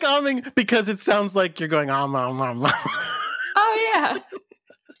 I like amming because it sounds like you're going om. Oh yeah.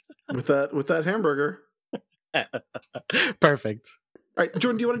 With that hamburger. Perfect. All right,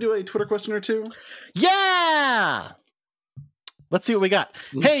 Jordan, do you want to do a Twitter question or two? Yeah. Let's see what we got.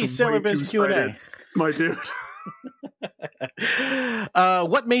 Hey, Sailor Biz Q&A. My dude.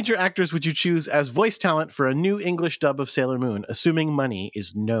 What major actors would you choose as voice talent for a new English dub of Sailor Moon, assuming money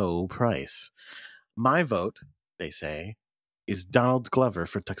is no price? My vote, they say, is Donald Glover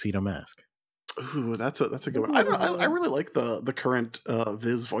for Tuxedo Mask. Ooh, that's a good one. I really like the current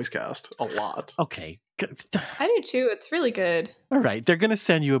Viz voice cast a lot. Okay. I do too. It's really good. All right, they're gonna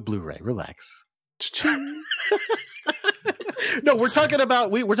send you a Blu-ray. Relax. No, we're talking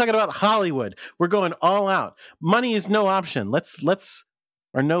about Hollywood. We're going all out. Money is no option. Let's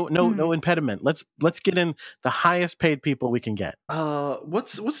no impediment. Let's get in the highest paid people we can get.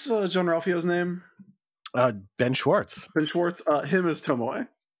 What's John Ralphio's name? Ben Schwartz. Ben Schwartz. Him as Tomoe.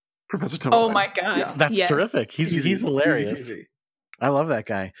 Professor Tomoe. Oh my god. Yeah. That's terrific. He's hilarious. Easy. I love that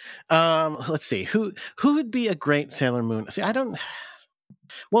guy. Let's see. Who would be a great Sailor Moon? See,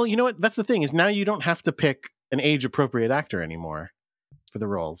 well, you know what? That's the thing, is now you don't have to pick an age-appropriate actor anymore for the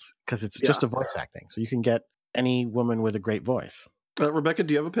roles, because it's just a voice acting. So you can get any woman with a great voice. Rebecca,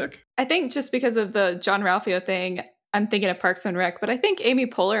 do you have a pick? I think just because of the John Ralphio thing, I'm thinking of Parks and Rec, but I think Amy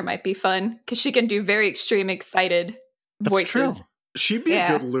Poehler might be fun because she can do very extreme, excited voices. That's true. She'd be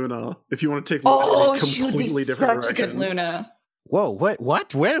a good Luna if you want to take Luna in a completely different such direction. a good Luna. Whoa,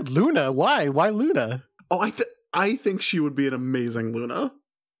 what? Where Luna? Why Luna? Oh, I think she would be an amazing Luna.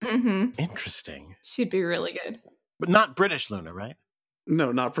 Mm-hmm. Interesting. She'd be really good. But not British Luna, right?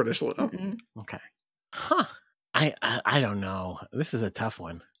 No, not British Luna. Mm-mm. Okay. Huh. I don't know. This is a tough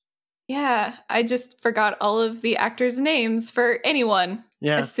one. Yeah, I just forgot all of the actors' names for anyone.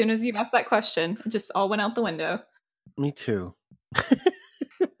 Yeah, As soon as you asked that question, it just all went out the window. me too.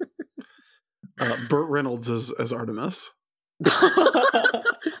 Burt Reynolds as Artemis.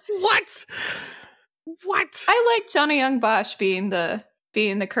 What? What? I like Johnny Young Bosch being the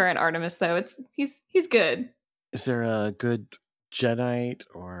current Artemis though. He's good. Is there a good Jedi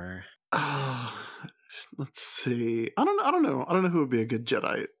or Let's see. I don't know who would be a good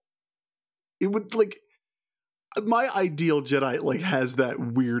Jedi. It would like my ideal Jedi like has that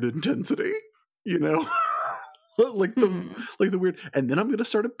weird intensity, you know? like the weird, and then I'm gonna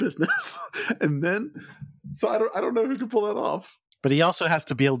start a business. And then so I don't know who can pull that off. But he also has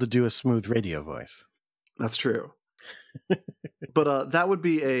to be able to do a smooth radio voice. That's true. But that would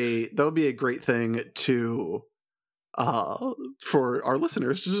be a great thing to for our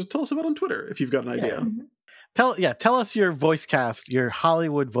listeners to just tell us about on Twitter if you've got an idea. Tell us your voice cast, your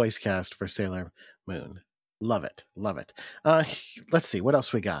Hollywood voice cast for Sailor Moon. Love it. Let's see what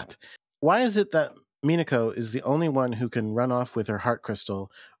else we got. Why is it that Minako is the only one who can run off with her heart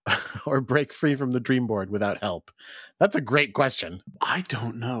crystal or break free from the dream board without help? That's a great question. I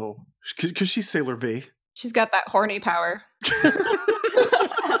don't know, because she's Sailor V. She's got that horny power.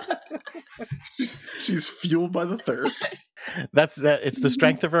 she's fueled by the thirst. It's the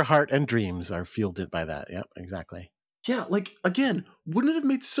strength of her heart and dreams are fueled by that. Yep, exactly. Yeah, like again, wouldn't it have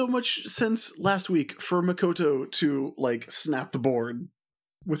made so much sense last week for Makoto to like snap the board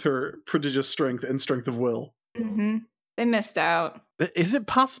with her prodigious strength and strength of will? Mm-hmm. They missed out. Is it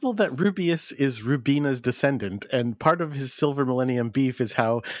possible that Rubius is Rubina's descendant, and part of his Silver Millennium beef is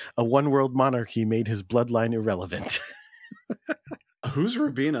how a one-world monarchy made his bloodline irrelevant? Who's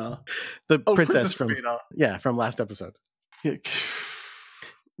Rubina? The princess from Rubina. Yeah, from last episode. Yeah,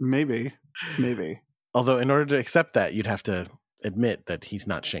 maybe. Although, in order to accept that, you'd have to admit that he's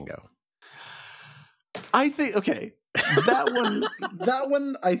not Shingo. I think that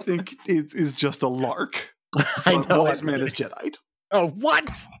one I think is just a lark. I know. Wise man is Jedi. Oh, what?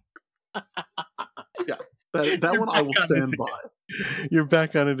 Yeah, that one I will stand by. You're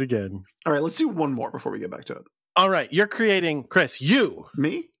back on it again. All right, let's do one more before we get back to it. All right, you're creating, Chris,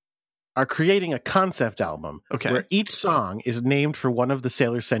 Me? are creating a concept album where each song is named for one of the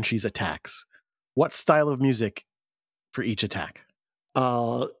Sailor Senshi's attacks. What style of music for each attack?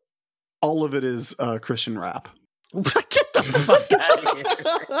 All of it is Christian rap. Get the fuck out of here.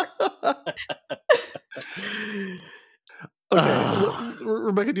 Okay,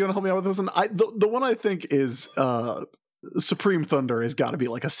 Rebecca, do you want to help me out with this one? The one I think is Supreme Thunder has got to be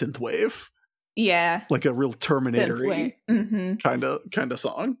like a synth wave. Yeah, like a real Terminator-y kind of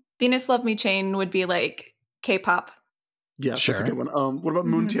song. Venus Love Me Chain would be like K-pop. Yeah, sure. That's a good one. What about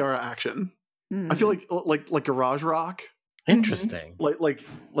Moon Tiara Action? I feel like garage rock. Interesting. Like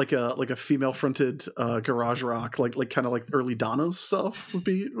a female fronted garage rock, like kind of like early Donna's stuff would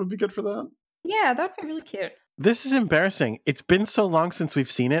be good for that. Yeah, that'd be really cute. This is embarrassing. It's been so long since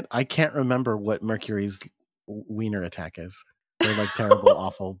we've seen it. I can't remember what Mercury's wiener attack is. They're like terrible,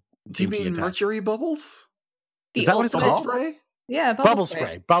 awful. Do you mean attack. Mercury bubbles? Is that what it's called? Spray? Yeah, bubble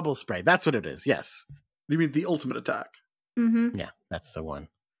spray. Bubble spray. That's what it is. Yes. You mean the ultimate attack? Mm-hmm. Yeah, that's the one.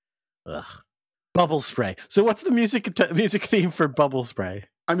 Ugh. Bubble spray. So what's the music theme for bubble spray?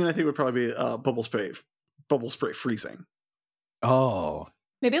 I mean, I think it would probably be bubble spray freezing. Oh.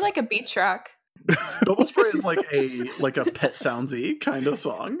 Maybe like a beat track. Bubble spray is like a Pet Soundsy kind of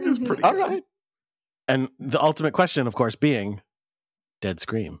song. It's pretty good. All right. And the ultimate question, of course, being Dead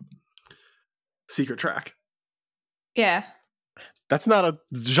Scream. Secret track. Yeah. That's not a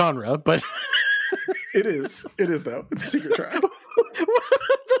genre, but it is. It is though. It's a secret track.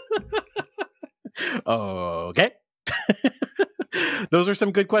 Okay. Those are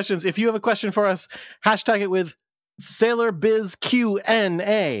some good questions. If you have a question for us, hashtag it with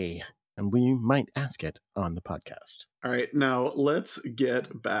SailorBizQNA, and we might ask it on the podcast. All right, now let's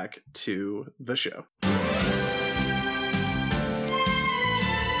get back to the show.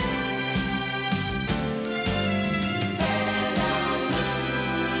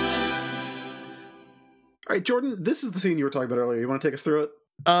 All right, Jordan, this is the scene you were talking about earlier. You want to take us through it?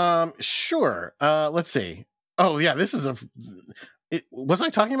 Sure. Let's see. Oh, yeah, this is was I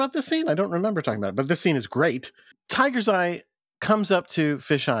talking about this scene? I don't remember talking about it, but this scene is great. Tiger's Eye comes up to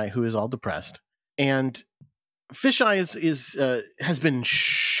Fisheye, who is all depressed, and Fisheye has been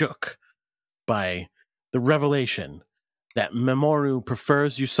shook by the revelation that Mamoru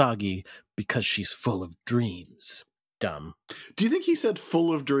prefers Usagi because she's full of dreams. Dumb. Do you think he said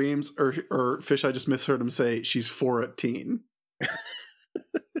full of dreams, or Fish, I just misheard him say she's 14?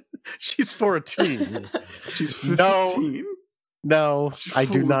 She's 14. She's 15? No, She's I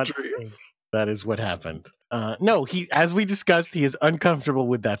do full of not dreams. think that is what happened. No, as we discussed, he is uncomfortable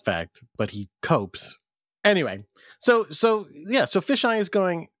with that fact, but he copes. Anyway, so Fisheye is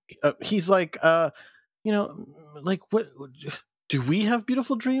going, he's like, like, what, do we have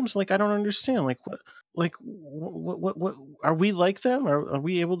beautiful dreams? Like, I don't understand. What are we like them? Are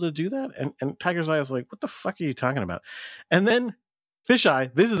we able to do that? And Tiger's Eye is like, what the fuck are you talking about? And then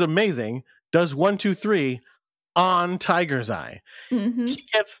Fisheye, this is amazing, does 1, 2, 3 on Tiger's Eye. Mm-hmm. He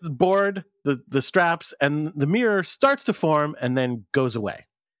gets the board, the straps, and the mirror starts to form and then goes away.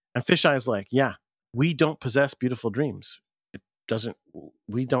 And Fisheye is like, yeah, we don't possess beautiful dreams.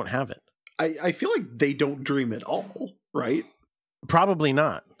 We don't have it. I feel like they don't dream at all, right? Probably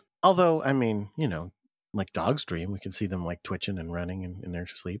not. Although, I mean, like dogs dream. We can see them like twitching and running in their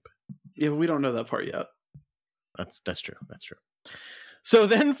sleep. Yeah, but we don't know that part yet. That's true. That's true. So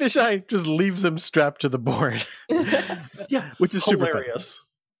then Fisheye just leaves him strapped to the board. Yeah, which is super hilarious. funny.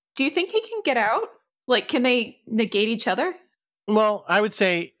 Do you think he can get out? Like, can they negate each other? Well, I would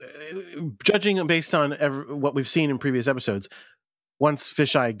say, judging based on what we've seen in previous episodes, once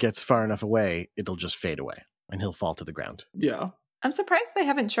Fisheye gets far enough away, it'll just fade away and he'll fall to the ground. Yeah. I'm surprised they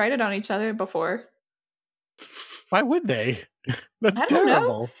haven't tried it on each other before. Why would they? That's I don't know.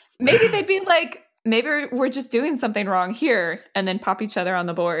 terrible. Maybe they'd be like, maybe we're just doing something wrong here, and then pop each other on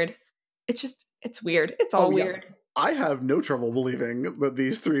the board. It's weird. It's all weird. I have no trouble believing that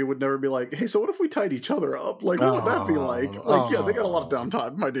these three would never be like, hey, so what if we tied each other up? Like, what would that be like? Yeah, they got a lot of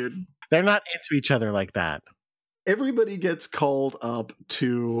downtime, my dude. They're not into each other like that. Everybody gets called up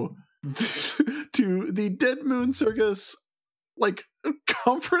to the Dead Moon Circus, like,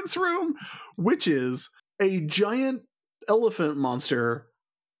 conference room, which is a giant elephant monster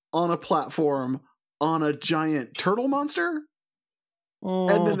on a platform on a giant turtle monster.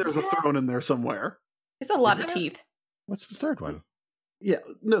 And then there's a throne in there somewhere. It's a lot of teeth. What's the third one? Yeah,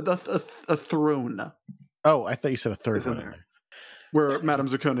 no, a throne. Oh, I thought you said a third Is in one. there. Where Madame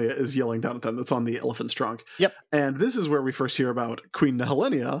Zirconia is yelling down at them. That's on the elephant's trunk. Yep. And this is where we first hear about Queen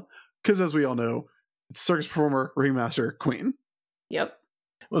Nehelenia, because as we all know, it's circus performer, ringmaster, queen. Yep.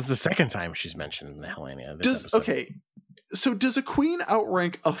 Well, it's the second time she's mentioned in Nehelenia this episode. Okay, so does a queen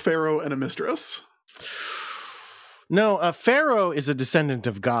outrank a pharaoh and a mistress? No, a pharaoh is a descendant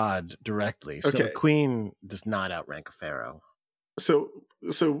of God directly. So Okay. a queen does not outrank a pharaoh. So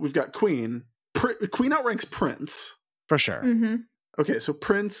we've got queen. Queen outranks prince. For sure. Mm-hmm. Okay, so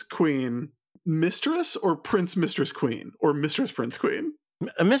prince, queen, mistress, or prince, mistress, queen, or mistress, prince, queen.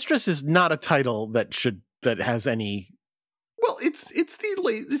 A mistress is not a title that has any. Well, it's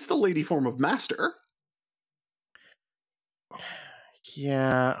the lady form of master.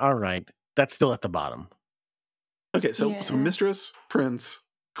 Yeah, all right. That's still at the bottom. Okay, so mistress, prince,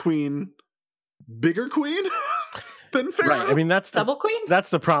 queen, bigger queen than pharaoh. Right. I mean, that's Double queen? That's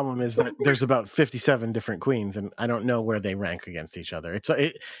the problem is that there's about 57 different queens, and I don't know where they rank against each other.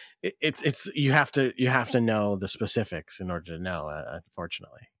 It's you have to know the specifics in order to know.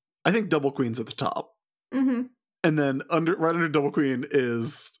 Unfortunately, I think double queen's at the top, Mm-hmm. and then right under double queen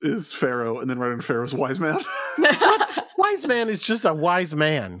is pharaoh, and then right under pharaoh is wise man. what? Wise man is just a wise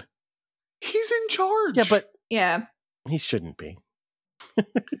man. He's in charge. Yeah, but Yeah. he shouldn't be.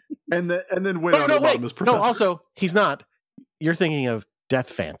 and then way down the bottom is professor. No, also he's not. You're thinking of Death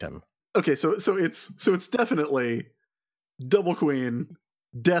Phantom. Okay, so it's definitely double queen,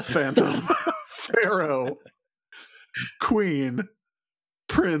 Death Phantom, pharaoh, queen,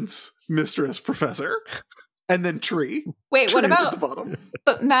 prince, mistress, professor, and then tree. Wait, Tree what is at about the bottom?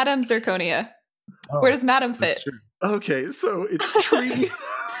 but Madame Zirconia? Where does Madame fit? That's true. Okay, so it's tree.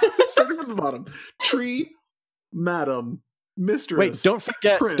 Starting from the bottom. Tree, madam, mistress. Wait,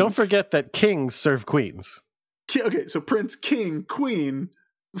 prince. don't forget that kings serve queens. Okay, so prince, king, queen,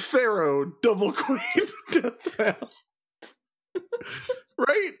 pharaoh, double queen, death phantom.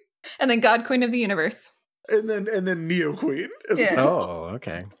 Right? And then God Queen of the Universe. And then Neo Queen is at the top. Oh,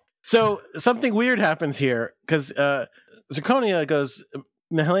 okay. So something weird happens here because Zirconia goes,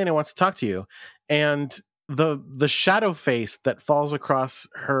 Nehelenia wants to talk to you, and the shadow face that falls across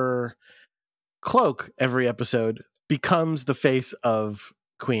her cloak every episode becomes the face of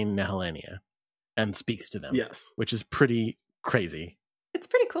Queen Nehelenia and speaks to them. Yes. Which is pretty crazy. It's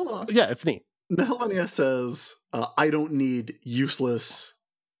pretty cool. Yeah, it's neat. Nehelenia says, I don't need useless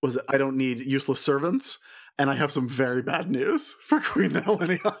servants, and I have some very bad news for Queen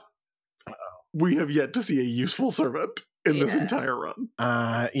Nehelenia. We have yet to see a useful servant. in this entire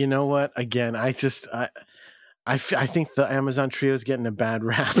run. You know what? Again, I think the Amazon trio is getting a bad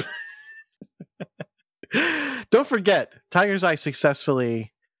rap. Don't forget, Tiger's Eye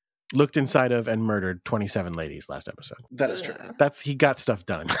successfully looked inside of and murdered 27 ladies last episode. That is true. He got stuff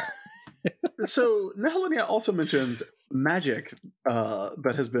done. So Nehelenia also mentions magic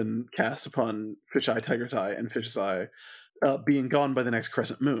that has been cast upon Fisheye, Tiger's Eye, and Fish's Eye being gone by the next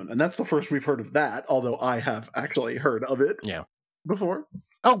crescent moon. And that's the first we've heard of that, although I have actually heard of it before.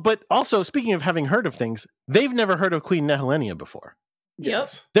 Oh, but also, speaking of having heard of things, they've never heard of Queen Nehelenia before.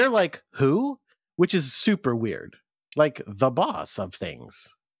 Yes. They're like, who? Which is super weird. Like, the boss of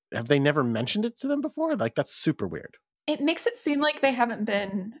things. Have they never mentioned it to them before? Like, that's super weird. It makes it seem like they haven't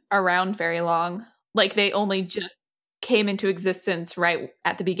been around very long. Like they only just came into existence right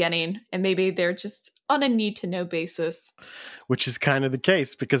at the beginning, and maybe they're just on a need-to-know basis. Which is kind of the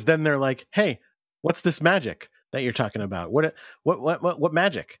case, because then they're like, hey, what's this magic that you're talking about? What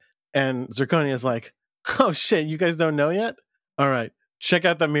magic? And Zirconia's like, oh shit, you guys don't know yet? All right, check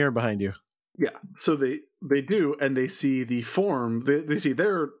out the mirror behind you. Yeah, so they do, and they see the form, they see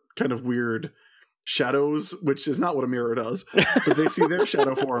their kind of weird shadows, which is not what a mirror does, but they see their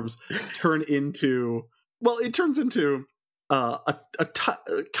shadow forms turn into, well, it turns into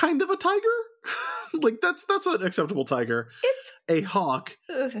kind of a tiger. Like that's an acceptable tiger. It's a hawk,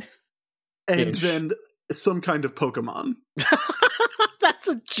 ugh. and Fish. then some kind of Pokemon. That's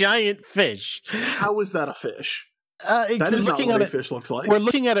a giant fish. How is that a fish? That is not what a fish looks like. We're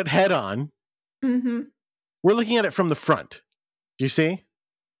looking at it head on. Mm-hmm. We're looking at it from the front. Do you see?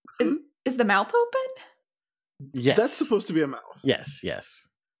 Is the mouth open? Yes. That's supposed to be a mouth. Yes.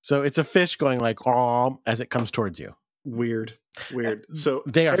 So it's a fish going like, oh, as it comes towards you. Weird. So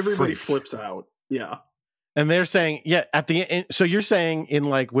They are everybody freaked. flips out. Yeah. And they're saying, at the end, so you're saying in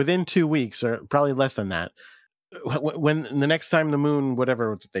like within 2 weeks or probably less than that, when the next time the moon,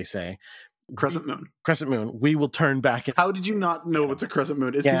 whatever they say, Crescent moon. we will turn back. How did you not know it's a crescent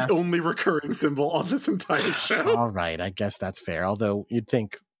moon? It's Yes. the only recurring symbol on this entire show. All right. I guess that's fair. Although you'd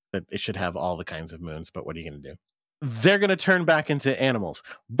think that it should have all the kinds of moons, but what are you going to do? They're going to turn back into animals.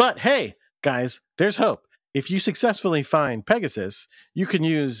 But hey, guys, there's hope. If you successfully find Pegasus, you can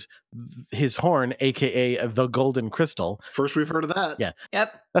use his horn, aka the golden crystal. First we've heard of that. Yeah.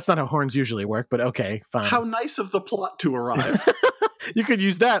 Yep. That's not how horns usually work, but okay, fine. How nice of the plot to arrive. You could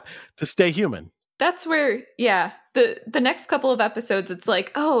use that to stay human. That's where, the next couple of episodes, it's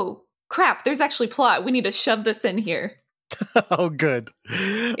like, oh, crap, there's actually plot. We need to shove this in here. Oh, good.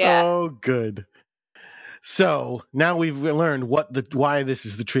 Yeah. Oh, good. So now we've learned why this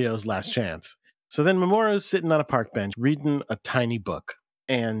is the trio's last chance. So then Mamoru's sitting on a park bench reading a tiny book,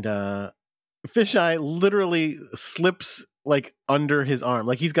 and Fisheye literally slips like under his arm,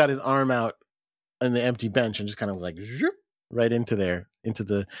 like he's got his arm out on the empty bench and just kind of like zoop, right into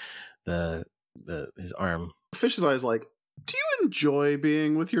his arm. Fish's Eye is like, do you enjoy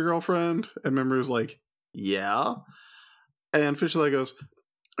being with your girlfriend? And Memoru's like, yeah. And Fish's Eye goes,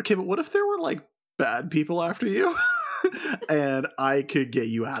 okay, but what if there were like bad people after you? And I could get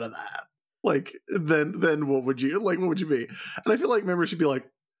you out of that. Like, then what would you be? And I feel like Memoru should be like,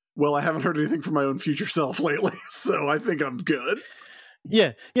 well, I haven't heard anything from my own future self lately, so I think I'm good.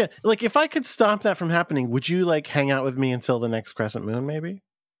 Yeah. Like, if I could stop that from happening, would you like hang out with me until the next crescent moon, maybe?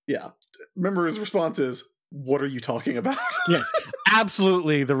 Yeah. Memoru's response is, what are you talking about? Yes,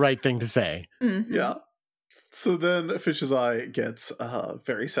 absolutely the right thing to say. Mm-hmm. Yeah. So then Fish's Eye gets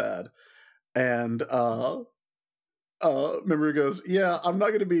very sad, and Memoru goes, yeah, I'm not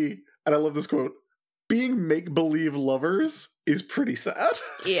going to be, and I love this quote, being make-believe lovers is pretty sad.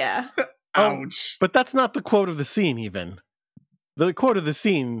 Yeah. Ouch. But that's not the quote of the scene, even. The quote of the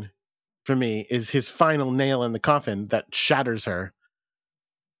scene, for me, is his final nail in the coffin that shatters her.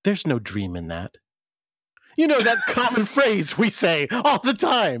 There's no dream in that. You know, that common phrase we say all the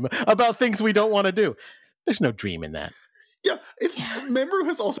time about things we don't want to do. There's no dream in that. Yeah, Memoru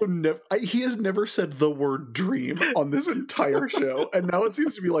has also he has never said the word dream on this entire show, and now it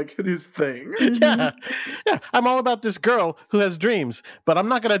seems to be like his thing. Yeah, I'm all about this girl who has dreams, but I'm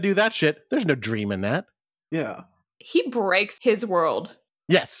not going to do that shit. There's no dream in that. Yeah. He breaks his world.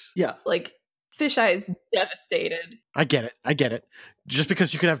 Yes. Yeah. Like, Fisheye is devastated. I get it. Just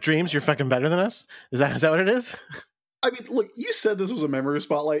because you can have dreams, you're fucking better than us? Is that what it is? I mean, look, you said this was a Memoru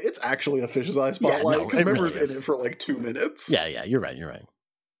spotlight. It's actually a Fish's Eye spotlight, because Memoru's in it for like 2 minutes. Yeah, you're right.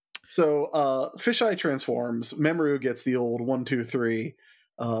 So, Fisheye transforms. Memoru gets the old 1, 2, 3.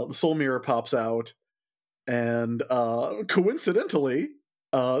 The soul mirror pops out. And coincidentally,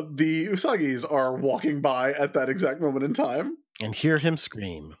 the Usagis are walking by at that exact moment in time. And hear him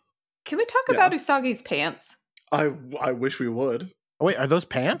scream. Can we talk about Usagi's pants? I wish we would. Oh, wait, are those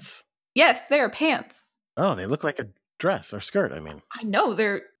pants? Yes, they are pants. Oh, they look like a dress or skirt, I mean. I know,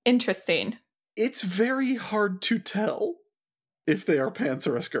 they're interesting. It's very hard to tell if they are pants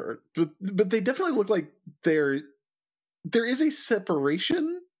or a skirt, but they definitely look like there is a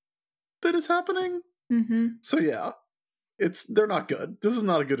separation that is happening. Mm-hmm. So yeah, they're not good. This is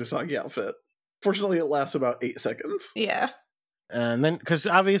not a good Usagi outfit. Fortunately, it lasts about 8 seconds. Yeah. And then, because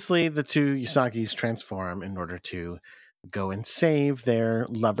obviously the two Usagis transform in order to go and save their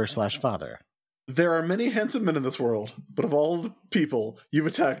lover/father. There are many handsome men in this world, but of all the people, you've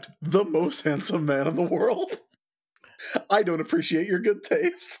attacked the most handsome man in the world. I don't appreciate your good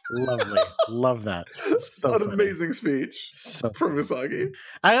taste. Lovely. Love that. So An funny. amazing speech So from Usagi.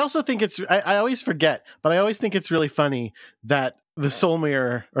 I also think I always forget, but I always think it's really funny that the soul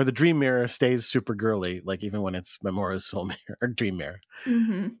mirror or the dream mirror stays super girly, like even when it's Mamoru's soul mirror or dream mirror.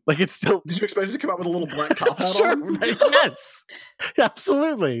 Mm-hmm. Like it's still. Did you expect it to come out with a little black top hat Sure, on? right? Yes,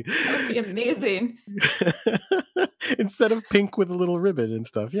 absolutely. That would be amazing. Instead of pink with a little ribbon and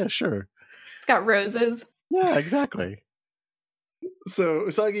stuff. Yeah, sure. It's got roses. Yeah, exactly. So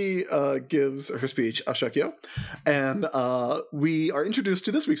Usagi gives her speech, Ashakyo, and we are introduced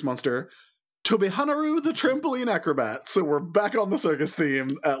to this week's monster, Tobehanaru the trampoline acrobat. So we're back on the circus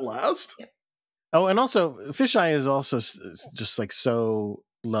theme at last. Oh, and also Fisheye is also just like so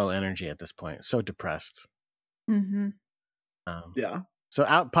low energy at this point, so depressed. Mm-hmm. Yeah. So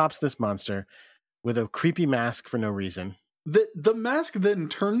out pops this monster with a creepy mask for no reason. The mask then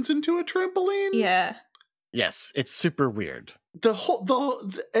turns into a trampoline. Yeah. Yes, it's super weird.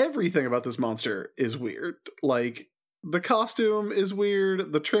 Everything about this monster is weird. Like the costume is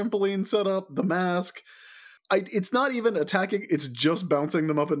weird, the trampoline setup, the mask. It's not even attacking, it's just bouncing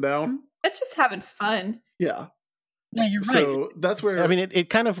them up and down. It's just having fun. Yeah. Yeah, you're right. So that's where I mean, it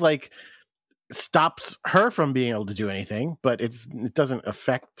kind of like stops her from being able to do anything, but it doesn't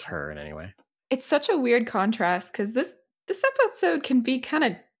affect her in any way. It's such a weird contrast because this episode can be kind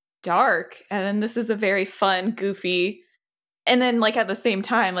of dark, and then this is a very fun, goofy, and then like at the same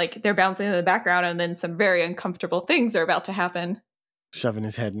time, like they're bouncing in the background, and then some very uncomfortable things are about to happen. Shoving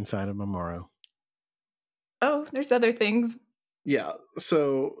his head inside of Mamoru. Oh, there's other things. Yeah.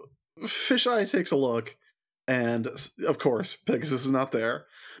 So Fisheye takes a look, and of course, Pegasus is not there.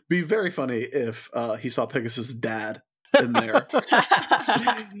 Be very funny if he saw Pegasus' dad in there.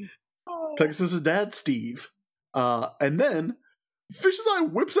 Pegasus' dad, Steve. And then Fish's Eye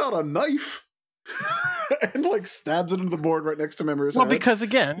whips out a knife and like stabs it into the board right next to Memory's head. Well, because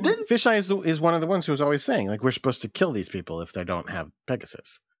again, Then- Fisheye is one of the ones who was always saying, like, we're supposed to kill these people if they don't have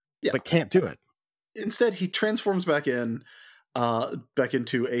Pegasus. Yeah. But can't do it. Instead, he transforms back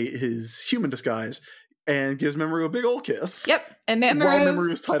into his human disguise and gives Memory a big old kiss. Yep. And While Memory.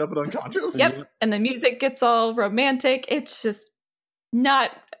 Memory is tied up and unconscious. Yep. And the music gets all romantic. It's just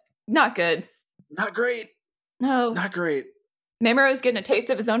not good. Not great. No. Not great. Memory's getting a taste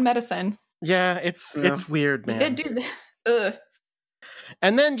of his own medicine. Yeah, it's weird, He man. did do that. Ugh.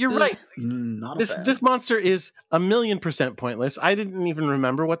 And then you're right. Not a fan. This monster is 1,000,000% pointless. I didn't even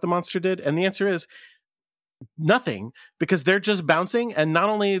remember what the monster did, and the answer is nothing, because they're just bouncing, and not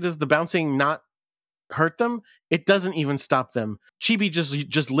only does the bouncing not hurt them, it doesn't even stop them. Chibi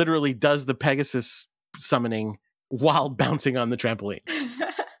just literally does the Pegasus summoning while bouncing on the trampoline.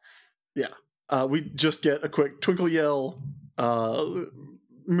 We just get a quick twinkle yell,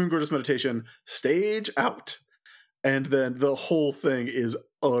 Moon Gorgeous meditation, stage out. And then the whole thing is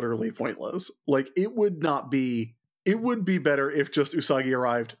utterly pointless. Like, it would be better if just Usagi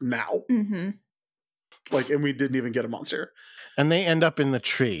arrived now. Mm-hmm. Like, and we didn't even get a monster. And they end up in the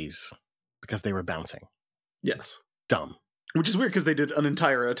trees because they were bouncing. Yes. Dumb. Which is weird because they did an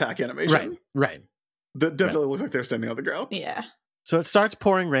entire attack animation. Right. That definitely looks like they're standing on the ground. Yeah. So it starts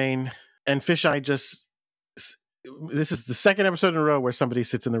pouring rain, and Fisheye this is the second episode in a row where somebody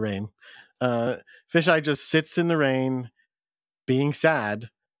sits in the rain. Fisheye just sits in the rain, being sad.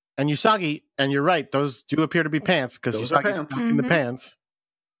 And Usagi, and you're right, those do appear to be pants, because Those are Usagi's pants. back in the Mhm. pants.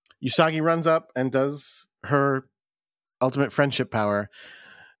 Usagi runs up and does her ultimate friendship power,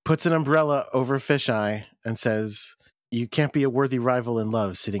 puts an umbrella over Fisheye, and says, "You can't be a worthy rival in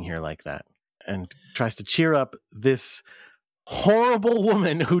love sitting here like that," and tries to cheer up this horrible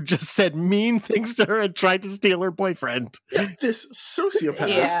woman who just said mean things to her and tried to steal her boyfriend. This sociopath.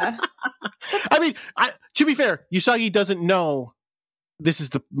 Yeah. I mean, to be fair, Usagi doesn't know this is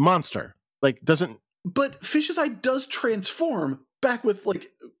the monster. Like, doesn't. But Fish's Eye does transform back with,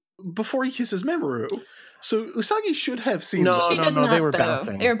 like, before he kisses Mamoru. So Usagi should have seen No, this. She did no, they not, were though.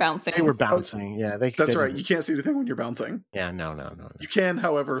 bouncing. They were bouncing. They were bouncing. Yeah, That's didn't. right. You can't see anything when you're bouncing. Yeah, no. You can,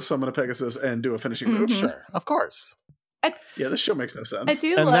 however, summon a Pegasus and do a finishing move. Mhm. Sure, of course. Yeah, this show makes no sense. I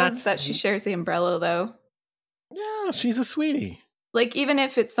do And love that's- that she shares the umbrella, though. Yeah, she's a sweetie. Like, even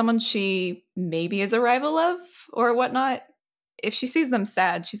if it's someone she maybe is a rival of or whatnot, if she sees them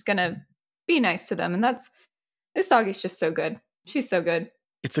sad, she's gonna be nice to them. And Usagi's just so good. She's so good.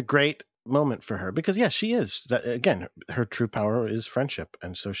 It's a great moment for her because, yes, she is. That, again, her true power is friendship.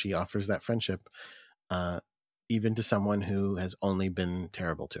 And so she offers that friendship even to someone who has only been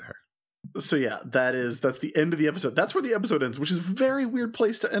terrible to her. So yeah, that's the end of the episode. That's where the episode ends, which is a very weird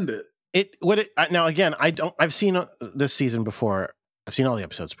place to end it. Now again, I've seen this season before. I've seen all the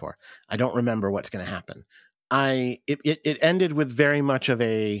episodes before. I don't remember what's going to happen. It ended with very much of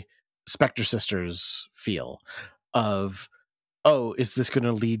a Spectre Sisters feel of, oh, is this going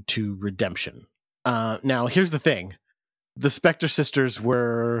to lead to redemption? Now here's the thing: the Spectre Sisters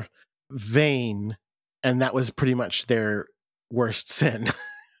were vain, and that was pretty much their worst sin.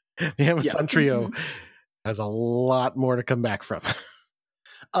 The Amazon Trio has a lot more to come back from.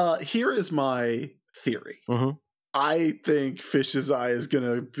 Here is my theory. Mhm. I think Fish's Eye is going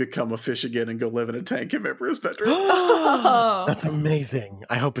to become a fish again and go live in a tank in Emperor's bedroom. Oh. That's amazing.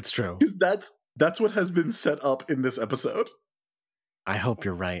 I hope it's true. Because that's what has been set up in this episode. I hope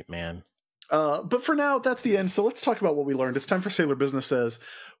you're right, man. But for now, that's the end. So let's talk about what we learned. It's time for Sailor Business Says,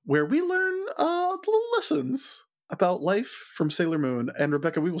 where we learn little lessons about life from Sailor Moon. And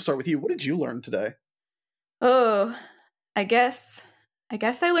Rebecca, we will start with you. What did you learn today? Oh, I guess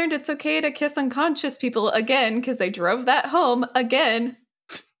I learned it's okay to kiss unconscious people again because they drove that home again.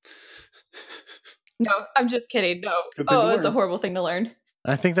 No, I'm just kidding. No. Good thing to Oh, it's a learn. horrible thing to learn.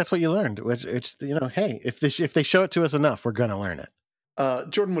 I think that's what you learned. Which it's hey, if they show it to us enough, we're gonna learn it.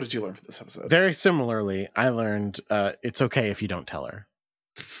 Jordan, what did you learn for this episode? Very similarly, I learned it's okay if you don't tell her.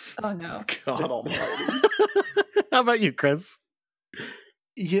 Oh no. God almighty. How about you, Chris?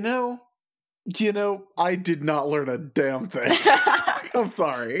 You know, I did not learn a damn thing. I'm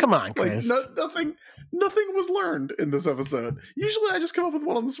sorry. Come on, Like Chris. nothing was learned in this episode. Usually I just come up with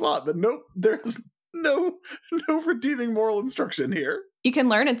one on the spot, but nope, there's no redeeming moral instruction here. You can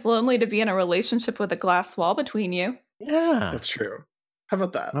learn it's lonely to be in a relationship with a glass wall between you. Yeah. That's true. How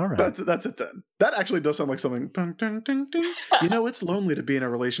about that? All right. That's it then. That actually does sound like something. Ding, ding, ding, ding. You know, it's lonely to be in a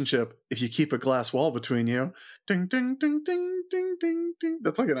relationship if you keep a glass wall between you. Ding, ding, ding, ding, ding, ding, ding.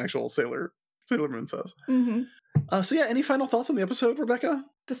 That's like an actual Sailor Moon says. Mm-hmm. So yeah, any final thoughts on the episode, Rebecca?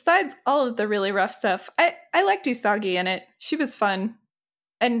 Besides all of the really rough stuff, I liked Usagi in it. She was fun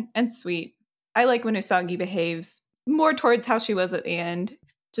and sweet. I like when Usagi behaves more towards how she was at the end,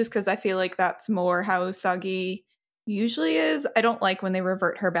 just because I feel like that's more how Usagi usually is. I don't like when they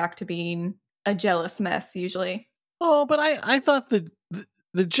revert her back to being a jealous mess, usually. Oh, but I thought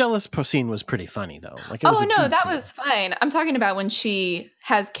the jealous scene was pretty funny though. Like, it was Oh a no, good that scene. was fine. I'm talking about when she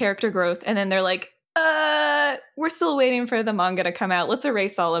has character growth and then they're like, we're still waiting for the manga to come out. Let's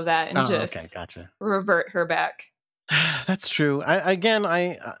erase all of that and just okay, gotcha. revert her back. That's true. I'm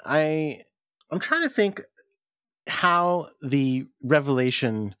trying to think how the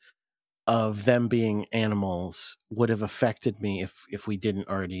revelation of them being animals would have affected me if we didn't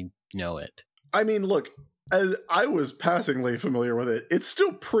already know it. I mean, look, I was passingly familiar with it. It's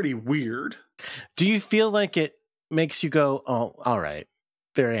still pretty weird. Do you feel like it makes you go, oh, all right,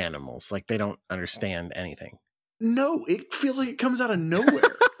 they're animals, like they don't understand anything? No, it feels like it comes out of nowhere.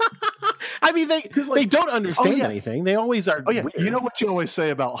 I mean, they don't understand yeah. anything. They always are. Oh yeah, weird. you know what you always say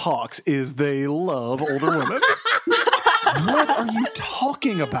about hawks is they love older women. What are you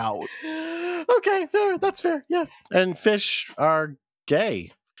talking about? Okay, fair. That's fair. Yeah, and fish are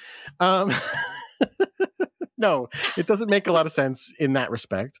gay. No, it doesn't make a lot of sense in that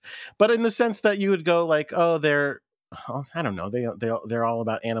respect. But in the sense that you would go like, oh, I don't know, they're all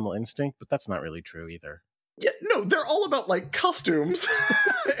about animal instinct, but that's not really true either. Yeah, no, they're all about like costumes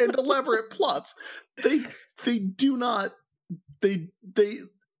and elaborate plots. They do not.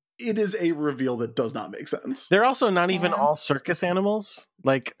 It is a reveal that does not make sense. They're also not even Yeah. all circus animals.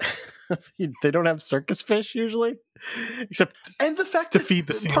 Like, they don't have circus fish usually, except And the fact to that feed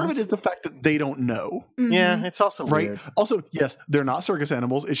the part of it seals. is the fact that they don't know, yeah, Mhm. it's also right? weird. Also, yes, they're not circus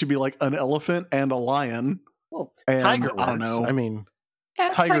animals. It should be like an elephant and a lion. Well, And tiger I don't works. know. I mean, Yeah,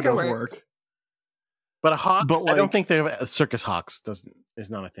 Tiger does work. work. but a hawk. But, I don't like- think they have circus hawks. Is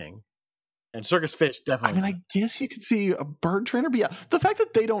not a thing. And circus fish I definitely. mean, I guess you could see a bird trainer, but yeah, the fact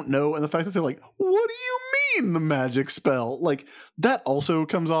that they don't know and the fact that they're like, what do you mean the magic spell? Like, that also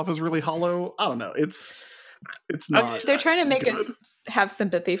comes off as really hollow. I don't know. It's not. They're trying to make good. us have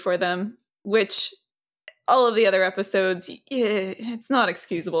sympathy for them, which all of the other episodes, it's not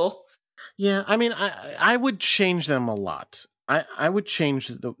excusable. Yeah, I mean, I would change them a lot. I would change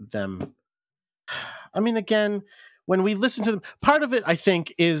them. I mean, again, when we listen to them, part of it, I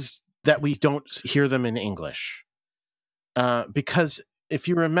think, is that we don't hear them in English. Because if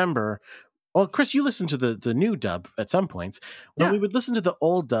you remember, well, Chris, you listened to the new dub at some points. When we would listen to the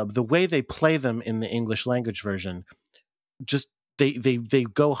old dub, the way they play them in the English language version, just they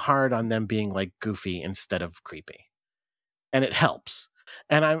go hard on them being like goofy instead of creepy. And it helps.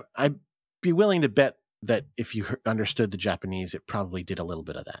 And I'd be willing to bet that if you understood the Japanese, it probably did a little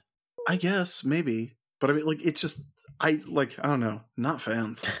bit of that. I guess, maybe. But I mean, like, it's just, I don't know, not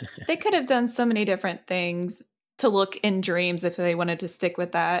fans. They could have done so many different things to look in dreams if they wanted to stick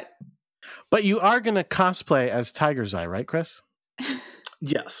with that. But you are going to cosplay as Tiger's Eye, right, Chris?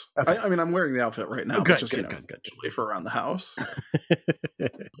 Yes. Okay. I mean, I'm wearing the outfit right now. Good, just, good. for around the house.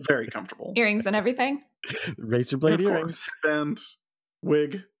 Very comfortable. Earrings and everything. Razor blade Of earrings. course. Band,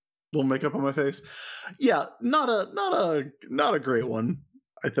 wig, little makeup on my face. Yeah, not a great one,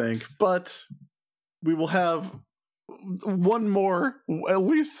 I think. But we will have one more, at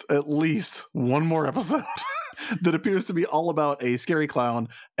least one more episode that appears to be all about a scary clown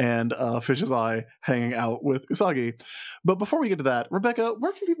and Fish's Eye hanging out with Usagi. But before we get to that, Rebecca,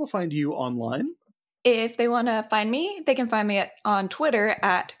 where can people find you online? If they want to find me, they can find me on Twitter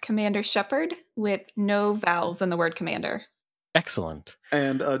at Commander Shepard with no vowels in the word commander. Excellent.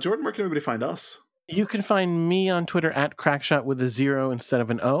 And Jordan, where can everybody find us? You can find me on Twitter at Crackshot with a 0 instead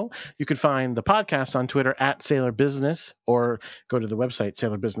of an O. You can find the podcast on Twitter at Sailor Business, or go to the website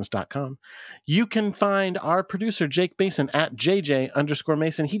sailorbusiness.com. You can find our producer Jake Mason at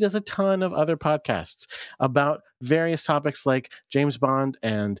JJ_Mason. He does a ton of other podcasts about various topics like James Bond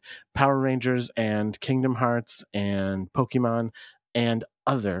and Power Rangers and Kingdom Hearts and Pokemon and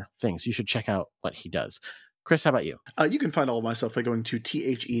other things. You should check out what he does. Chris, how about you? You can find all of my stuff by going to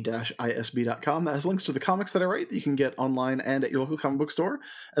the-isb.com. That has links to the comics that I write that you can get online and at your local comic book store,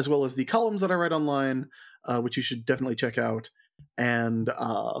 as well as the columns that I write online, which you should definitely check out. And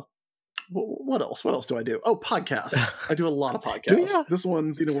what else? What else do I do? Oh, podcasts. I do a lot of podcasts. This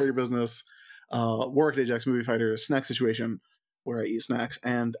one's Where Your Business, Warwick and Ajax Movie Fighters, Snack Situation, where I eat snacks,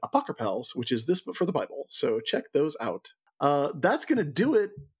 and Apocrypals, which is this but for the Bible. So check those out. That's going to do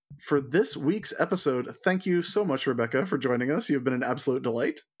it for this week's episode. Thank you so much, Rebecca, for joining us. You've been an absolute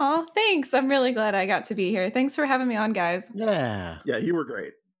delight. Oh, thanks. I'm really glad I got to be here. Thanks for having me on, guys. Yeah, you were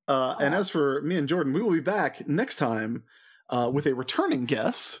great. And as for me and Jordan, we will be back next time with a returning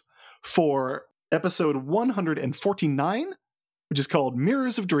guest for episode 149, which is called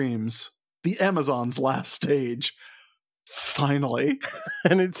Mirrors of Dreams, the Amazon's Last Stage. Finally.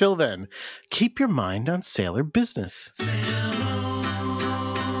 And until then, keep your mind on Sailor Business. Sailor.